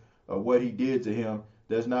because of what he did to him.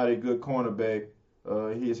 That's not a good cornerback.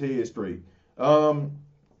 His head straight.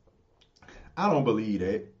 I don't believe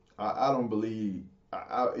that. I don't believe.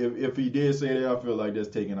 If he did say that, I feel like that's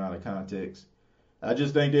taken out of context. I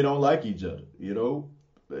just think they don't like each other. You know,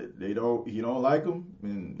 they don't. He don't like him,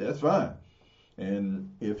 and that's fine.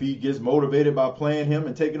 And if he gets motivated by playing him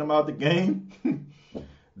and taking him out the game,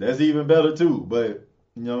 that's even better too. But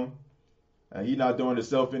you know, he's not doing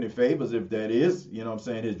himself any favors if that is, you know what I'm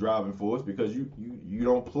saying, his driving force, because you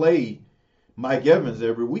don't play Mike Evans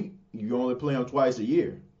every week. You only play him twice a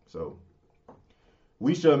year. So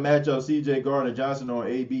we should match up C.J. Gardner-Johnson on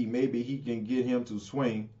A.B. Maybe he can get him to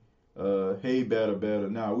swing. Hey, better.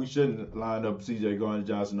 Nah, we shouldn't line up C.J.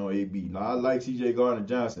 Gardner-Johnson on A.B. Now, I like C.J.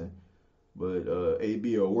 Gardner-Johnson, but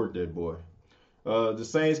A.B. will work that boy. The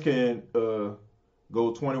Saints can go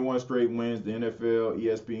 21 straight wins. The NFL,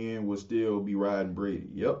 ESPN will still be riding Brady.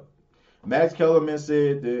 Yep. Max Kellerman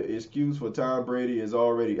said the excuse for Tom Brady is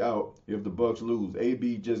already out if the Bucs lose.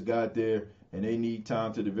 AB just got there, and they need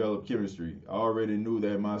time to develop chemistry. I already knew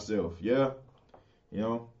that myself. Yeah. You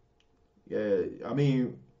know. Yeah. I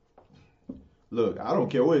mean, look, I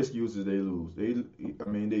don't care what excuses they lose.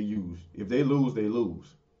 They use. If they lose, they lose.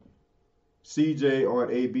 CJ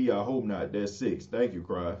on AB, I hope not. That's 6. Thank you,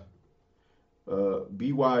 Cry.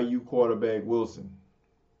 BYU quarterback Wilson.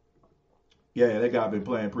 Yeah, that guy been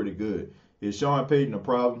playing pretty good. Is Sean Payton a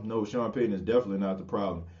problem? No, Sean Payton is definitely not the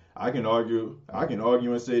problem. I can argue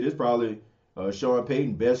and say this probably Sean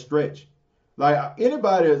Payton's best stretch. Like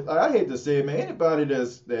anybody, I hate to say it, man. Anybody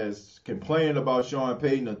that's complaining about Sean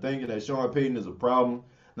Payton or thinking that Sean Payton is a problem.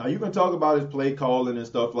 Now you can talk about his play calling and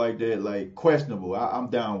stuff like that, like questionable. I'm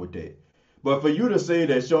down with that. But for you to say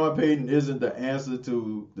that Sean Payton isn't the answer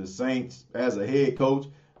to the Saints as a head coach,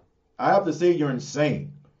 I have to say you're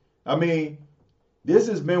insane. I mean, this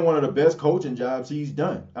has been one of the best coaching jobs he's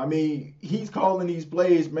done. I mean, he's calling these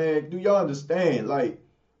plays, man. Do y'all understand? Like,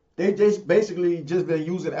 they just basically just been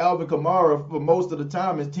using Alvin Kamara for most of the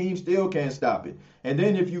time. His team still can't stop it. And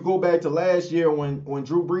then if you go back to last year when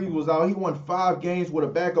Drew Brees was out, he won 5 games with a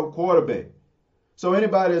backup quarterback. So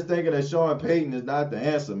anybody that's thinking that Sean Payton is not the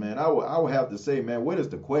answer, man, I would have to say, man, what is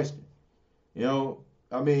the question? You know,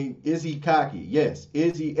 I mean, is he cocky? Yes.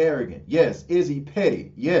 Is he arrogant? Yes. Is he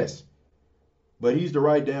petty? Yes. But he's the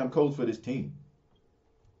right damn coach for this team.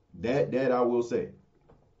 That I will say.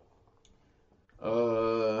 I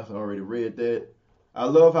already read that. I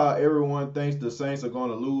love how everyone thinks the Saints are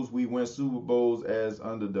going to lose. We win Super Bowls as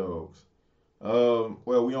underdogs. Well,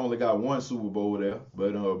 we only got one Super Bowl there,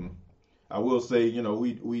 but I will say, you know,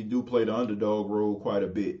 we do play the underdog role quite a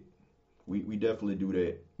bit. We definitely do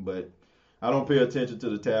that. But I don't pay attention to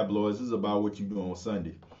the tabloids. This is about what you do on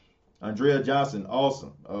Sunday. Andrea Johnson,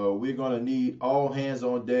 awesome. We're going to need all hands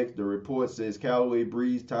on deck. The report says Callaway,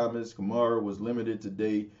 Breeze, Thomas, Kamara was limited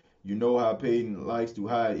today. You know how Payton likes to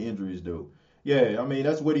hide injuries, though. Yeah, I mean,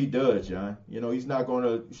 that's what he does, John. You know, he's not going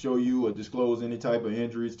to show you or disclose any type of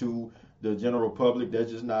injuries to the general public.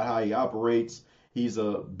 That's just not how he operates. He's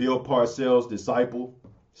a Bill Parcells disciple.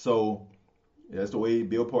 So that's the way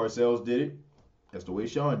Bill Parcells did it. That's the way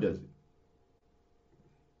Sean does it.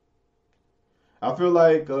 I feel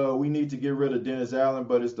like we need to get rid of Dennis Allen,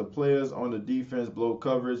 but it's the players on the defense blow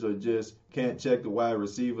coverage or just can't check the wide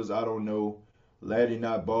receivers. I don't know. Laddie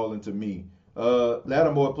not balling to me.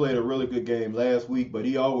 Lattimore played a really good game last week, but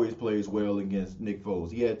he always plays well against Nick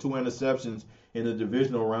Foles. He had 2 interceptions in the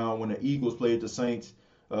divisional round when the Eagles played the Saints.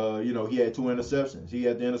 You know, he had 2 interceptions. He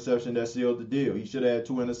had the interception that sealed the deal. He should have had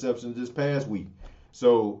 2 interceptions this past week.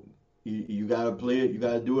 So you got to play it. You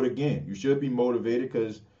got to do it again. You should be motivated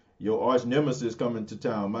because your arch nemesis coming to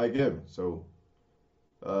town, Mike Evans. So,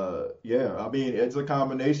 yeah, I mean, it's a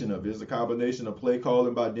combination of it. It's a combination of play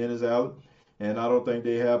calling by Dennis Allen, and I don't think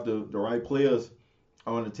they have the right players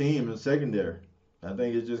on the team in secondary. I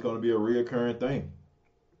think it's just going to be a reoccurring thing.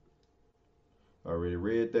 Already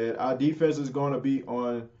read that. Our defense is going to be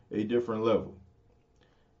on a different level.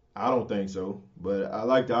 I don't think so, but I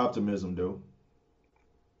like the optimism though.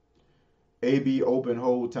 AB open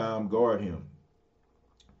whole time, guard him.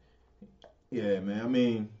 Yeah, man. I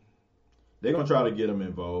mean, they're gonna try to get him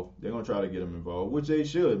involved. They're gonna try to get him involved, which they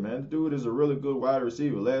should, man. The dude is a really good wide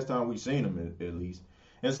receiver. Last time we seen him, at least.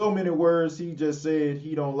 In so many words, he just said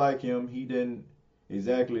he don't like him. He didn't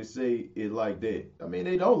exactly say it like that. I mean,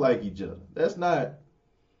 they don't like each other. That's not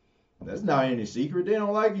any secret. They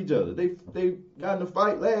don't like each other. They got in a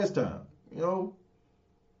fight last time. You know.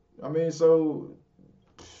 I mean, so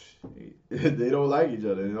they don't like each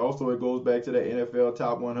other, and also it goes back to the NFL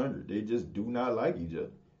Top 100. They just do not like each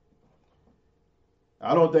other.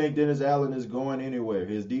 I don't think Dennis Allen is going anywhere.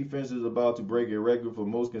 His defense is about to break a record for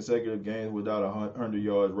most consecutive games without 100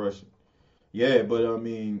 yards rushing. Yeah, but I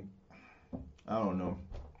mean, I don't know.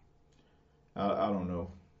 I don't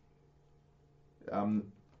know.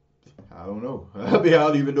 I'm I don't know. I mean, I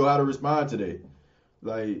don't even know how to respond today.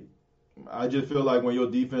 Like, I just feel like when your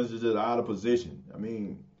defense is just out of position. I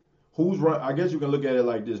mean, who's run? I guess you can look at it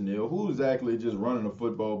like this, Neil. Who's exactly just running the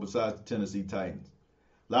football besides the Tennessee Titans?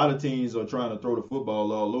 A lot of teams are trying to throw the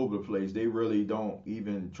football all over the place. They really don't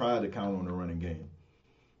even try to count on the running game.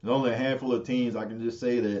 There's only a handful of teams I can just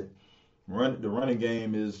say that the running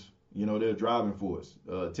game is, their driving force.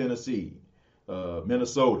 Tennessee,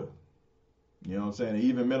 Minnesota. You know what I'm saying?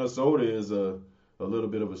 Even Minnesota is a little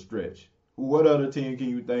bit of a stretch. What other team can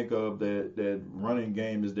you think of that running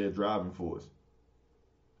game is their driving force?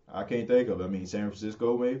 I can't think of it. I mean, San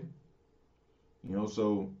Francisco maybe.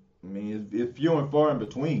 So I mean, it's few and far in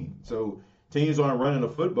between. So teams aren't running the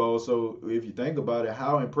football. So if you think about it,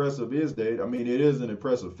 how impressive is that? I mean, it is an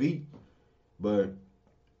impressive feat, but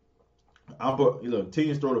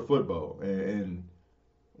teams throw the football, and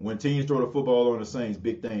when teams throw the football on the Saints,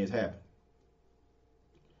 big things happen.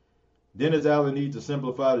 Dennis Allen needs to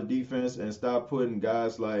simplify the defense and stop putting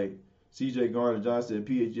guys like C.J. Gardner-Johnson and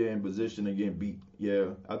PJ in position to get beat. Yeah,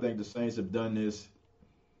 I think the Saints have done this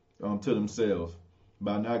to themselves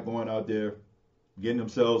by not going out there, getting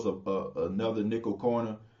themselves another nickel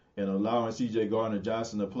corner, and allowing C.J.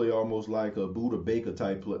 Gardner-Johnson to play almost like a Buda Baker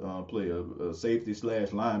type player, a safety slash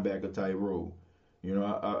linebacker type role.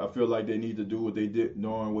 I feel like they need to do what they did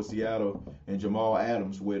doing with Seattle and Jamal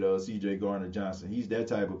Adams with C.J. Gardner-Johnson. He's that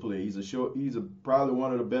type of player. He's probably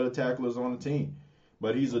one of the better tacklers on the team,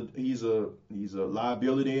 but he's a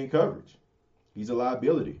liability in coverage. He's a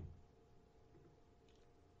liability.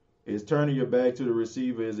 Is turning your back to the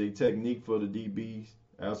receiver is a technique for the DBs?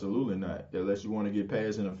 Absolutely not, unless you want to get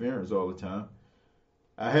pass interference all the time.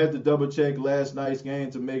 I had to double check last night's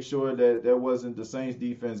game to make sure that wasn't the Saints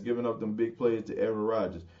defense giving up them big plays to Aaron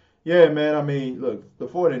Rodgers. Yeah, man, I mean, look, the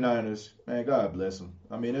 49ers, man, God bless them.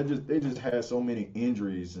 I mean, they just had so many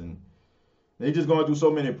injuries, and they just going through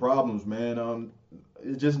so many problems, man.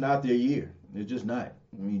 It's just not their year. It's just not.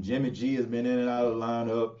 I mean, Jimmy G has been in and out of the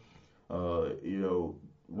lineup.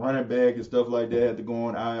 Running back and stuff like that had to go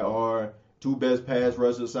on IR. Two best pass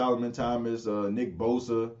rushers, Solomon Thomas, Nick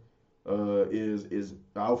Bosa, is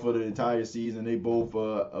out for the entire season. They both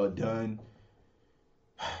are done.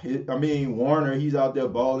 Warner, he's out there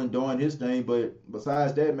balling, doing his thing, but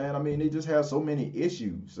besides that, man, I mean, they just have so many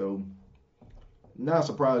issues. So, not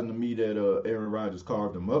surprising to me that Aaron Rodgers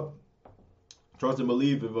carved them up. Trust and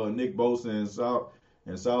believe if Nick Bosa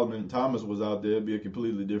and Solomon Thomas was out there, it'd be a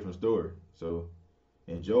completely different story. So,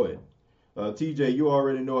 enjoy it. TJ, you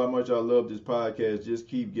already know how much I love this podcast. Just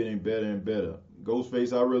keep getting better and better.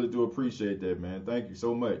 Ghostface, I really do appreciate that, man. Thank you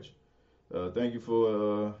so much. Thank you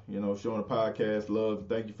for showing the podcast love.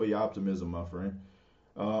 Thank you for your optimism, my friend.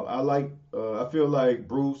 I feel like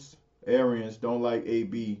Bruce Arians don't like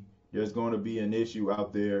AB. There's going to be an issue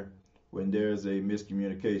out there when there's a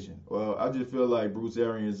miscommunication. Well, I just feel like Bruce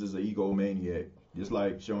Arians is an egomaniac, just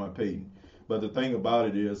like Sean Payton. But the thing about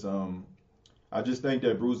it is, I just think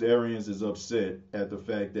that Bruce Arians is upset at the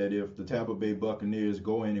fact that if the Tampa Bay Buccaneers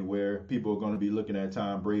go anywhere, people are going to be looking at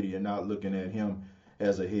Tom Brady and not looking at him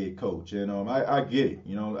as a head coach. And I get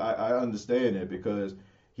it. I understand that because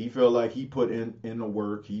he felt like he put in the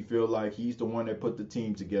work. He feel like he's the one that put the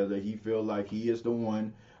team together. He feel like he is the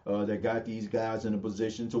one that got these guys in a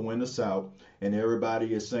position to win the South. And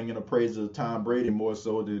everybody is singing the praises of Tom Brady more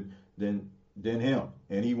so than him.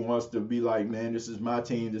 And he wants to be like, man, this is my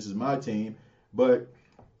team. This is my team. But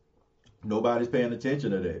nobody's paying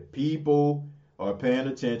attention to that. People are paying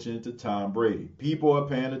attention to Tom Brady. People are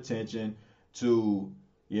paying attention to,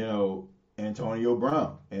 Antonio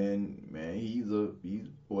Brown. And, man, he's the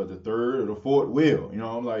third or the fourth wheel.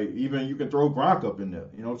 I'm like, even you can throw Gronk up in there.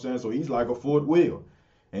 You know what I'm saying? So he's like a fourth wheel.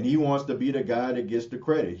 And he wants to be the guy that gets the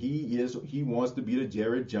credit. He wants to be the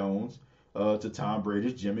Jared Jones to Tom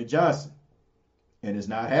Brady's Jimmy Johnson. And it's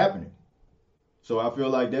not happening. So I feel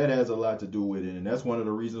like that has a lot to do with it. And that's one of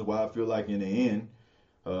the reasons why I feel like in the end,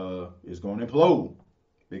 it's going to implode.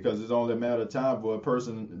 Because it's only a matter of time for a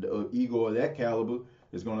person, an ego of that caliber,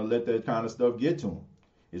 is going to let that kind of stuff get to him.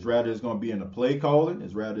 It's rather it's going to be in the play calling.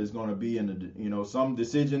 It's rather it's going to be in the some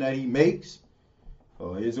decision that he makes.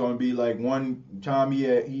 It's going to be like one time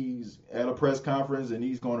he's at a press conference and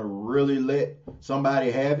he's going to really let somebody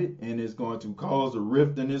have it, and it's going to cause a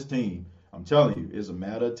rift in his team. I'm telling you, it's a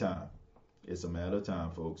matter of time. It's a matter of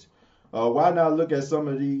time, folks. Why not look at some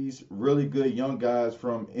of these really good young guys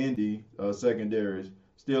from Indy secondaries,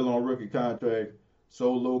 still on rookie contract,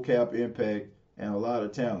 so low cap impact, and a lot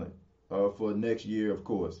of talent for next year, of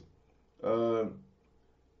course.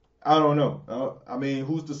 I don't know. I mean,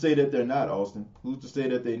 who's to say that they're not, Austin? Who's to say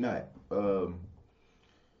that they're not? But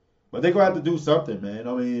they're going to have to do something, man.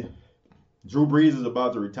 I mean, Drew Brees is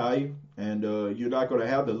about to retire, and you're not going to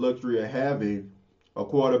have the luxury of having a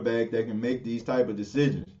quarterback that can make these type of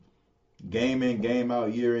decisions. Game in, game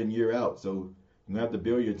out, year in, year out. So you're going to have to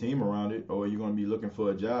build your team around it, or you're going to be looking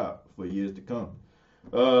for a job for years to come.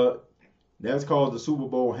 That's called the Super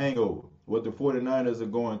Bowl hangover, what the 49ers are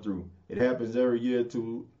going through. It happens every year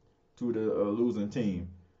to the losing team.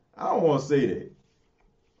 I don't want to say that.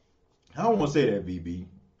 I don't want to say that, VB.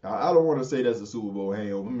 I don't want to say that's a Super Bowl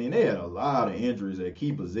hangover. I mean, they had a lot of injuries at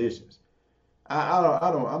key positions.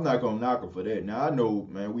 I'm not going to knock them for that. Now, I know,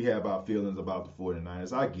 man, we have our feelings about the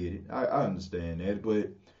 49ers. I get it. I understand that. But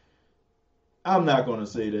I'm not going to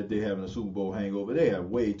say that they're having a Super Bowl hangover. They have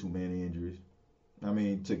way too many injuries. I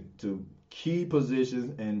mean, to key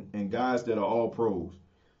positions and guys that are all pros.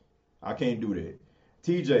 I can't do that.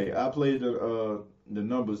 TJ, I played the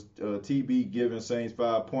numbers. TB giving Saints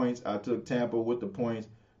 5 points. I took Tampa with the points,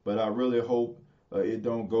 but I really hope it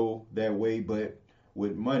don't go that way. But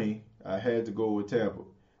with money, I had to go with Tampa.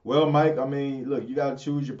 Well, Mike, I mean, look, you got to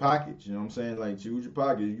choose your pockets. You know what I'm saying? Like, choose your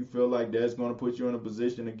pockets. You feel like that's going to put you in a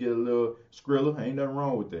position to get a little skrilla. Ain't nothing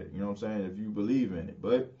wrong with that. You know what I'm saying? If you believe in it.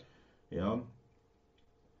 But, you know,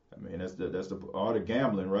 I mean, that's the all the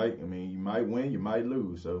gambling, right? I mean, you might win, you might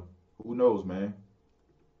lose. So, who knows, man?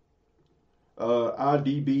 Our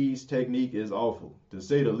DB's technique is awful, to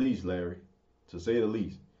say the least, Larry. To say the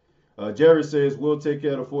least. Jerry says, we'll take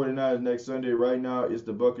care of the 49ers next Sunday. Right now, it's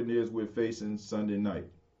the Buccaneers we're facing Sunday night.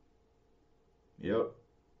 Yep.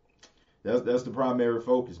 That's the primary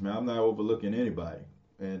focus, man. I'm not overlooking anybody.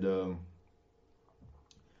 And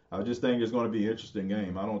I just think it's going to be an interesting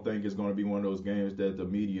game. I don't think it's going to be one of those games that the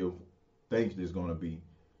media thinks it's going to be.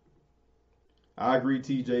 I agree,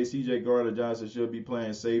 TJ. CJ Gardner-Johnson should be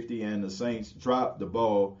playing safety, and the Saints dropped the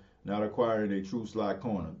ball, not acquiring a true slot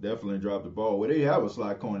corner. Definitely dropped the ball. Well, they have a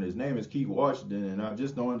slot corner. His name is Keith Washington, and I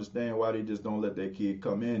just don't understand why they just don't let that kid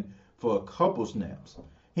come in for a couple snaps.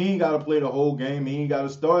 He ain't got to play the whole game. He ain't got to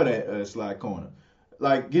start at slot corner.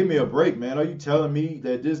 Like, give me a break, man. Are you telling me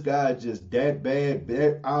that this guy is just that bad,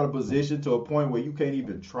 that out of position to a point where you can't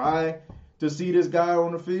even try to see this guy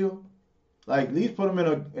on the field? Like, at least put him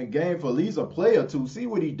in a game for at least a play or two. See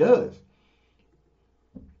what he does.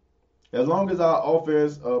 As long as our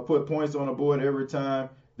offense put points on the board every time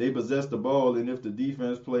they possess the ball, and if the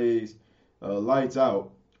defense plays lights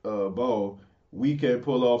out ball, we can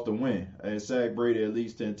pull off the win and sack Brady at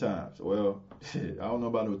least 10 times. Well, I don't know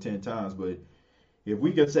about no 10 times, but if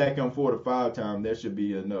we can sack him 4 to 5 times, that should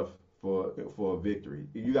be enough for a victory.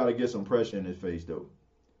 You got to get some pressure in his face, though.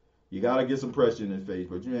 You got to get some pressure in his face,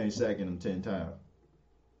 but you ain't sacking him 10 times.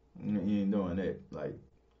 You ain't doing that. Like,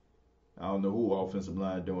 I don't know who offensive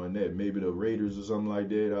line doing that. Maybe the Raiders or something like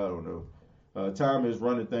that. I don't know. Tom is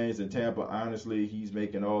running things in Tampa. Honestly, he's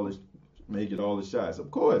making all the shots. Of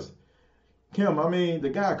course. Kim, I mean, the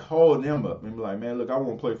guy called them up and be like, man, look, I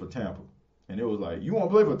want to play for Tampa. And it was like, you want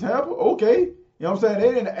to play for Tampa? Okay. You know what I'm saying?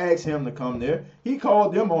 They didn't ask him to come there. He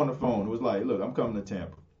called them on the phone. It was like, look, I'm coming to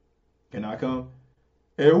Tampa. Can I come?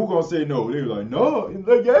 Hey, who gonna say no? They were like, no.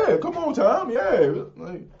 Like, yeah, come on, Tom. Yeah.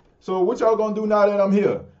 Like, so what y'all gonna do now that I'm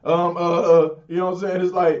here? You know what I'm saying?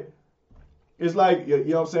 It's like, you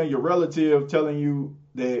know what I'm saying, your relative telling you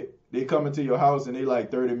that they coming to your house and they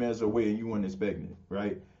like 30 minutes away and you weren't expecting it,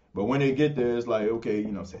 right? But when they get there, it's like, okay, you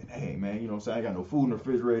know what I'm saying, hey, man, you know what I'm saying, I got no food in the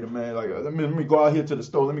refrigerator, man. Like, let me go out here to the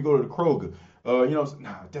store. Let me go to the Kroger. You know what I'm saying,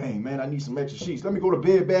 nah, dang, man, I need some extra sheets. Let me go to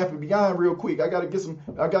Bed Bath & Beyond real quick. I gotta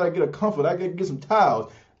get a comfort. I gotta get some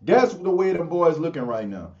towels. That's the way them boys looking right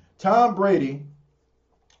now. Tom Brady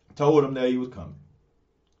told them that he was coming.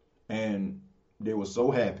 And they were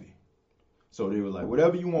so happy. So they were like,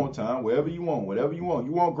 whatever you want, Tom, whatever you want, whatever you want.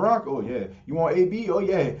 You want Gronk? Oh yeah. You want AB? Oh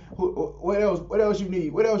yeah. What else? What else you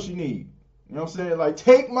need? What else you need? You know what I'm saying? Like,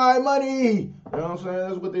 take my money. You know what I'm saying?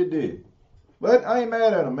 That's what they did. But I ain't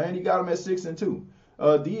mad at him, man. He got him at 6-2.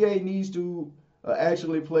 Da needs to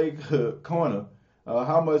actually play corner.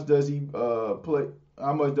 How much does he play?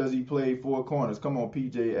 How much does he play 4 corners? Come on,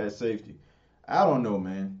 PJ at safety. I don't know,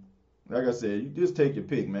 man. Like I said, you just take your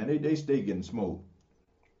pick, man. They stay getting smoked.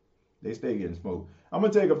 They stay getting smoked. I'm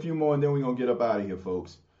going to take a few more and then we're going to get up out of here,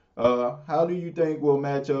 folks. How do you think we'll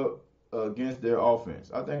match up against their offense?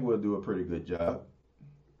 I think we'll do a pretty good job.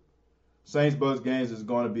 Saints Bucks games is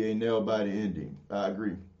going to be a nail-biter ending. I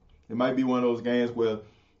agree. It might be one of those games where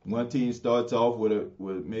one team starts off with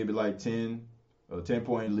maybe like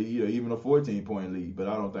 10-point lead or even a 14-point lead, but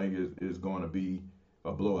I don't think it's going to be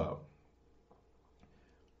a blowout.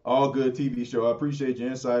 All good TV show. I appreciate your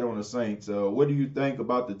insight on the Saints. What do you think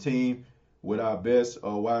about the team with our best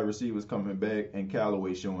wide receivers coming back and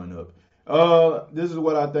Callaway showing up? This is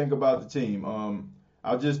what I think about the team.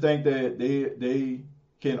 I just think that they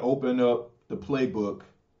can open up the playbook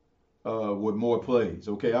with more plays.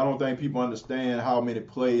 Okay, I don't think people understand how many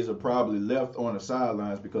plays are probably left on the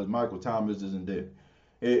sidelines because Michael Thomas isn't there.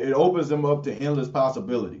 It opens them up to endless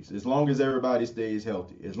possibilities as long as everybody stays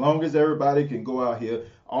healthy. As long as everybody can go out here,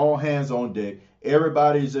 all hands on deck,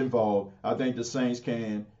 everybody's involved, I think the Saints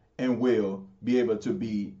can and will be able to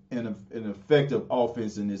be an effective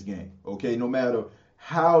offense in this game. Okay, no matter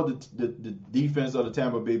how the defense of the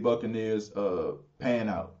Tampa Bay Buccaneers pan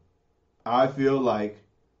out, I feel like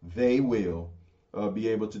they will be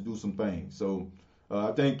able to do some things. So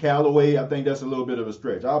I think Callaway, I think that's a little bit of a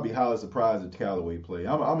stretch. I'll be highly surprised if Callaway play.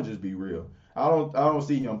 I'm gonna just be real. I don't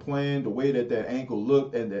see him playing the way that ankle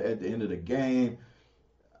looked at the end of the game.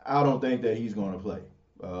 I don't think that he's gonna play.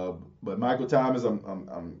 But Michael Thomas,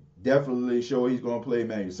 I'm definitely sure he's gonna play.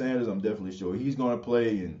 Emmanuel Sanders, I'm definitely sure he's gonna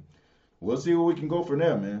play, and we'll see where we can go from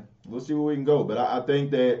there, man. We'll see where we can go. But I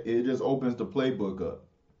think that it just opens the playbook up.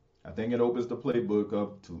 I think it opens the playbook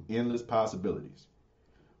up to endless possibilities.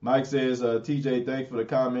 Mike says, TJ, thanks for the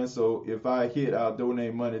comments. So if I hit, I'll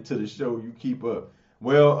donate money to the show. You keep up.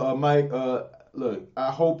 Well, Mike, look,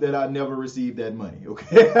 I hope that I never receive that money,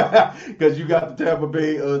 okay? Because you got the Tampa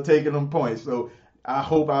Bay taking them points. So I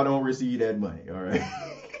hope I don't receive that money, all right?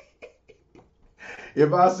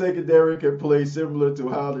 If our secondary can play similar to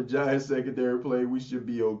how the Giants secondary play, we should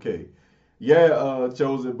be okay. Yeah,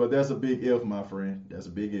 Chosen, but that's a big if, my friend. That's a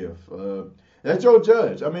big if. That's Joe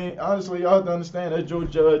Judge. I mean, honestly, y'all have to understand that's Joe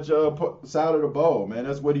Judge side of the ball, man.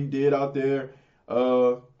 That's what he did out there.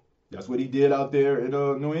 That's what he did out there in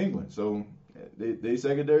New England. So they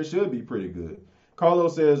secondary should be pretty good.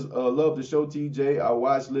 Carlos says, love the show, TJ. I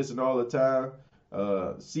watch, listen all the time.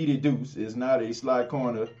 CD Deuce is not a slot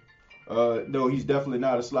corner. No, he's definitely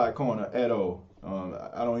not a slot corner at all.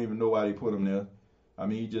 I don't even know why they put him there. I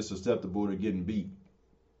mean, he's just susceptible to getting beat.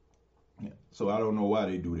 So I don't know why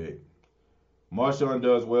they do that. Marshawn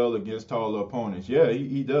does well against taller opponents. Yeah,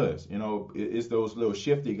 he does. You know, it's those little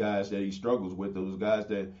shifty guys that he struggles with, those guys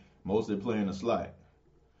that mostly play in the slot.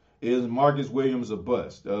 Is Marcus Williams a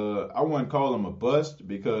bust? I wouldn't call him a bust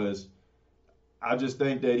because I just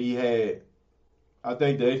think that I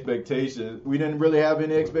think the expectations, we didn't really have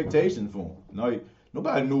any expectations for him. No,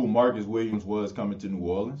 nobody knew who Marcus Williams was coming to New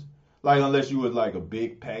Orleans. Like, unless you was like a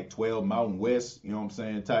big Pac-12 Mountain West, you know what I'm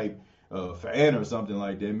saying, type fan or something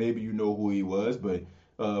like that. Maybe you know who he was, but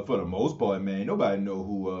for the most part, man, nobody know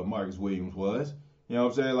who Marcus Williams was. You know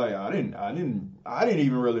what I'm saying? Like, I didn't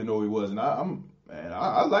even really know who he was, and I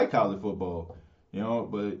like college football, you know.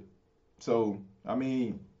 But so I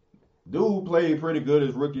mean, dude played pretty good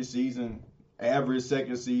his rookie season, average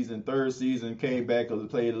second season, third season came back and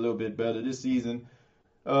played a little bit better this season.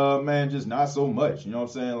 Man, just not so much. You know what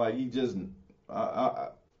I'm saying? Like, he just, I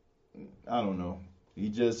don't know. He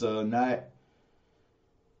just not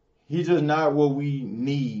what we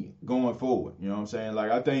need going forward. You know what I'm saying?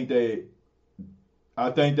 Like, I think that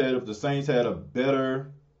if the Saints had a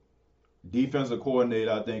better defensive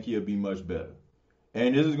coordinator, I think he'll be much better.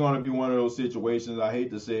 And this is going to be one of those situations. I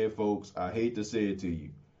hate to say it, folks. I hate to say it to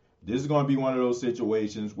you. This is going to be one of those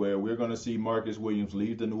situations where we're going to see Marcus Williams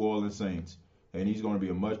leave the New Orleans Saints. And he's going to be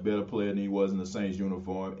a much better player than he was in the Saints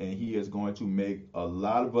uniform. And he is going to make a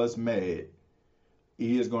lot of us mad.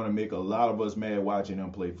 He is going to make a lot of us mad watching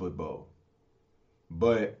him play football.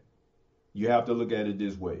 But you have to look at it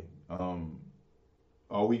this way.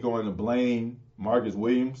 Are we going to blame Marcus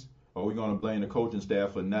Williams? Or are we going to blame the coaching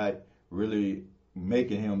staff for not really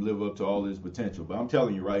making him live up to all his potential? But I'm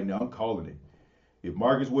telling you right now, I'm calling it. If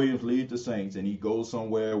Marcus Williams leaves the Saints and he goes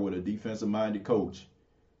somewhere with a defensive-minded coach,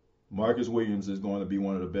 Marcus Williams is going to be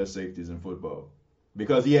one of the best safeties in football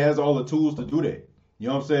because he has all the tools to do that. You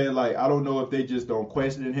know what I'm saying? Like, I don't know if they just don't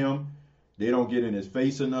question him. They don't get in his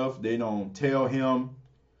face enough. They don't tell him,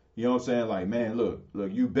 you know what I'm saying? Like, man, look,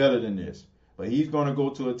 you better than this. But he's going to go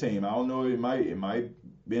to a team. I don't know. It might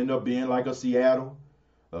end up being like a Seattle.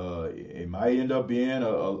 It might end up being a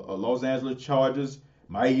Los Angeles Chargers.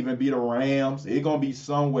 Might even be the Rams. It's going to be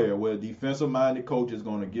somewhere where a defensive-minded coach is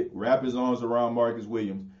going to wrap his arms around Marcus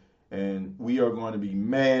Williams. And we are going to be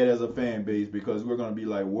mad as a fan base because we're going to be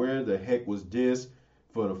like, where the heck was this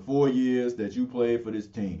for the 4 years that you played for this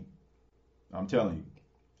team? I'm telling you.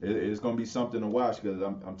 It's going to be something to watch because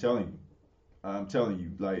I'm telling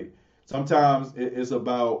you. Like, sometimes it's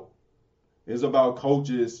about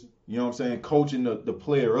coaches, you know what I'm saying, coaching the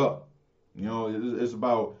player up. You know, it's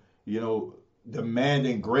about, you know,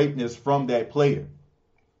 demanding greatness from that player.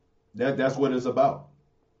 That's what it's about.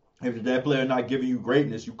 If that player not giving you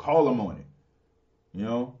greatness, you call him on it. You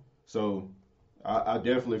know? So I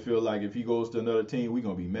definitely feel like if he goes to another team, we're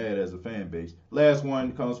going to be mad as a fan base. Last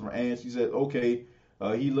one comes from Ann. She said, okay,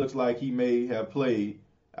 he looks like he may have played.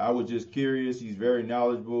 I was just curious. He's very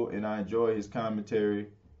knowledgeable, and I enjoy his commentary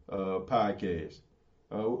podcast.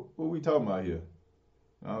 What are we talking about here?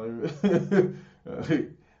 I don't know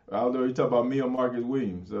if you're talking about me or Marcus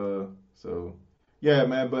Williams. So yeah,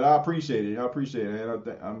 man. But I appreciate it.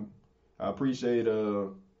 And I appreciate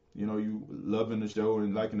you know, you loving the show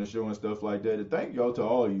and liking the show and stuff like that. And thank y'all to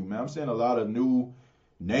all of you, man. I'm seeing a lot of new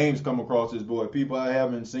names come across this board. People I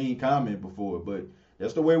haven't seen comment before, but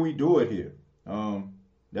that's the way we do it here.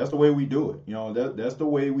 That's the way we do it. You know, that's the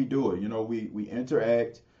way we do it. You know, we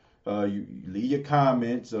interact. You leave your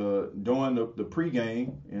comments during the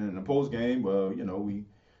pregame and the postgame. You know, we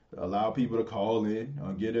allow people to call in,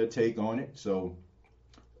 get their take on it. So,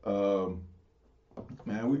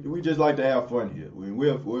 man, we just like to have fun here.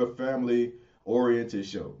 We're a family-oriented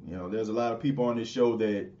show. You know, there's a lot of people on this show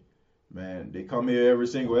that, man, they come here every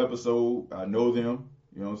single episode. I know them.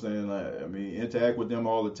 You know what I'm saying? I mean, interact with them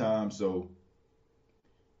all the time. So,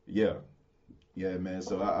 yeah, man.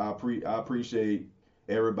 So I appreciate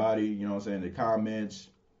everybody. You know what I'm saying? The comments,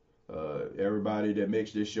 everybody that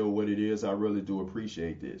makes this show what it is. I really do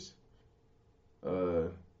appreciate this.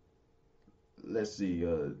 Let's see.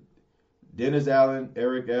 Dennis Allen,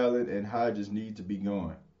 Eric Allen, and Hodges need to be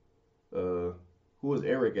gone. Who is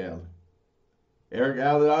Eric Allen? Eric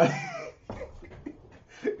Allen?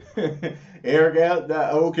 Eric Allen?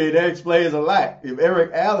 Okay, that explains a lot. If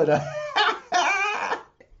Eric Allen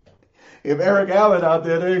out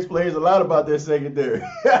there, that explains a lot about their secondary.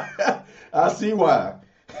 I see why.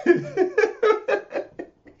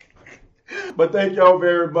 But thank y'all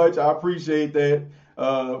very much. I appreciate that.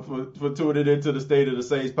 For tuning into the State of the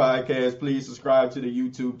Saints podcast. Please subscribe to the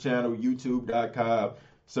YouTube channel, youtube.com.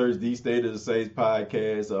 Search the State of the Saints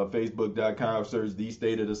podcast. Facebook.com. Search the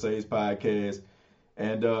State of the Saints podcast.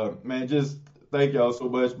 And man, just thank y'all so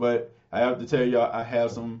much. But I have to tell y'all, I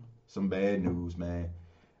have some bad news, man.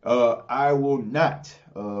 I will not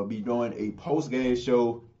be doing a post-game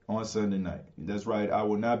show on Sunday night. That's right. I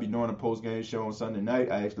will not be doing a post-game show on Sunday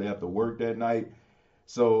night. I actually have to work that night.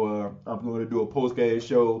 So I'm going to do a post-game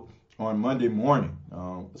show on Monday morning.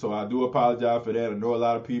 So I do apologize for that. I know a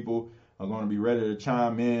lot of people are going to be ready to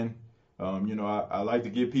chime in. You know, I like to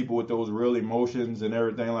give people with those real emotions and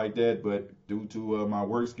everything like that. But due to my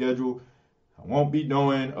work schedule, I won't be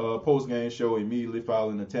doing a post-game show immediately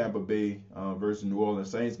following the Tampa Bay versus New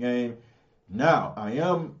Orleans Saints game. Now, I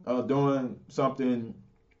am doing something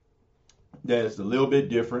that's a little bit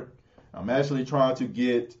different. I'm actually trying to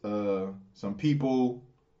get some people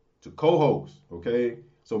to co-host, okay?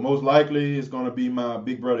 So most likely it's going to be my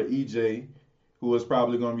big brother EJ, who is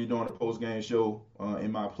probably going to be doing a post-game show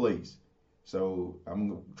in my place. So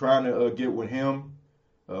I'm trying to get with him.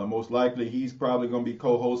 Most likely he's probably going to be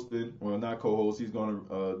co-hosting, well, not co-host, he's going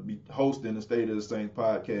to be hosting the State of the Saints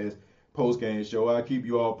podcast post-game show. I'll keep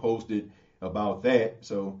you all posted about that.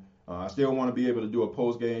 So I still want to be able to do a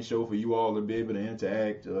post-game show for you all to be able to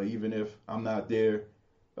interact, even if I'm not there.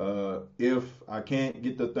 If I can't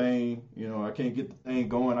get the thing, I can't get the thing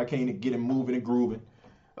going, I can't get it moving and grooving,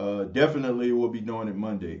 definitely we'll be doing it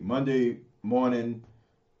Monday. Monday morning,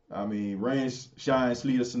 I mean, rain, shine,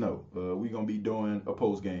 sleet, or snow. We're going to be doing a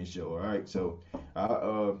post-game show, all right? So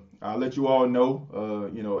I'll let you all know,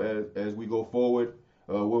 as we go forward,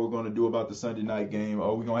 what we're going to do about the Sunday night game.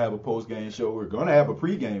 Are we going to have a post-game show? We're going to have a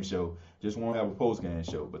pre-game show. Just won't have a post-game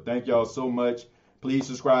show. But thank y'all so much. Please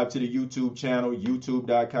subscribe to the YouTube channel,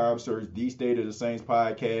 youtube.com, search The State of the Saints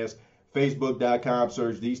Podcast, facebook.com,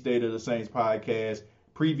 search The State of the Saints Podcast.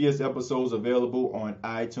 Previous episodes available on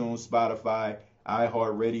iTunes, Spotify,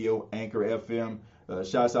 iHeartRadio, Anchor FM.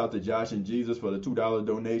 Shouts out to Josh and Jesus for the $2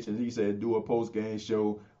 donations. He said do a post game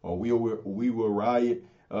show or we will riot.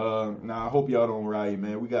 Now I hope y'all don't riot,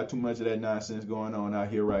 man. We got too much of that nonsense going on out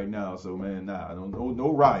here right now. So man,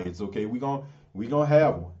 no riots. Okay, we gonna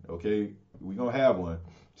have one. Okay, we gonna have one.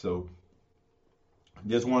 So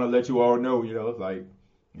just want to let you all know, like,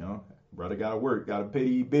 brother gotta work, gotta pay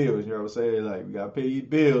these bills. You know what I'm saying? Like, we gotta pay these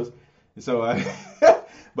bills. And so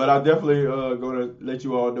but I'm definitely gonna let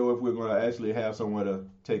you all know if we're gonna actually have someone to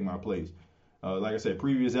take my place. Like I said,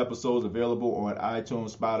 previous episodes available on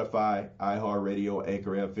iTunes, Spotify, iHeartRadio,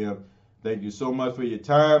 Anchor FM. Thank you so much for your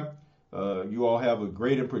time. You all have a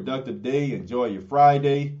great and productive day. Enjoy your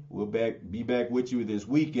Friday. We'll be back with you this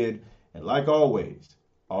weekend. And like always,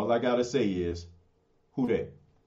 all I gotta say is, who dat?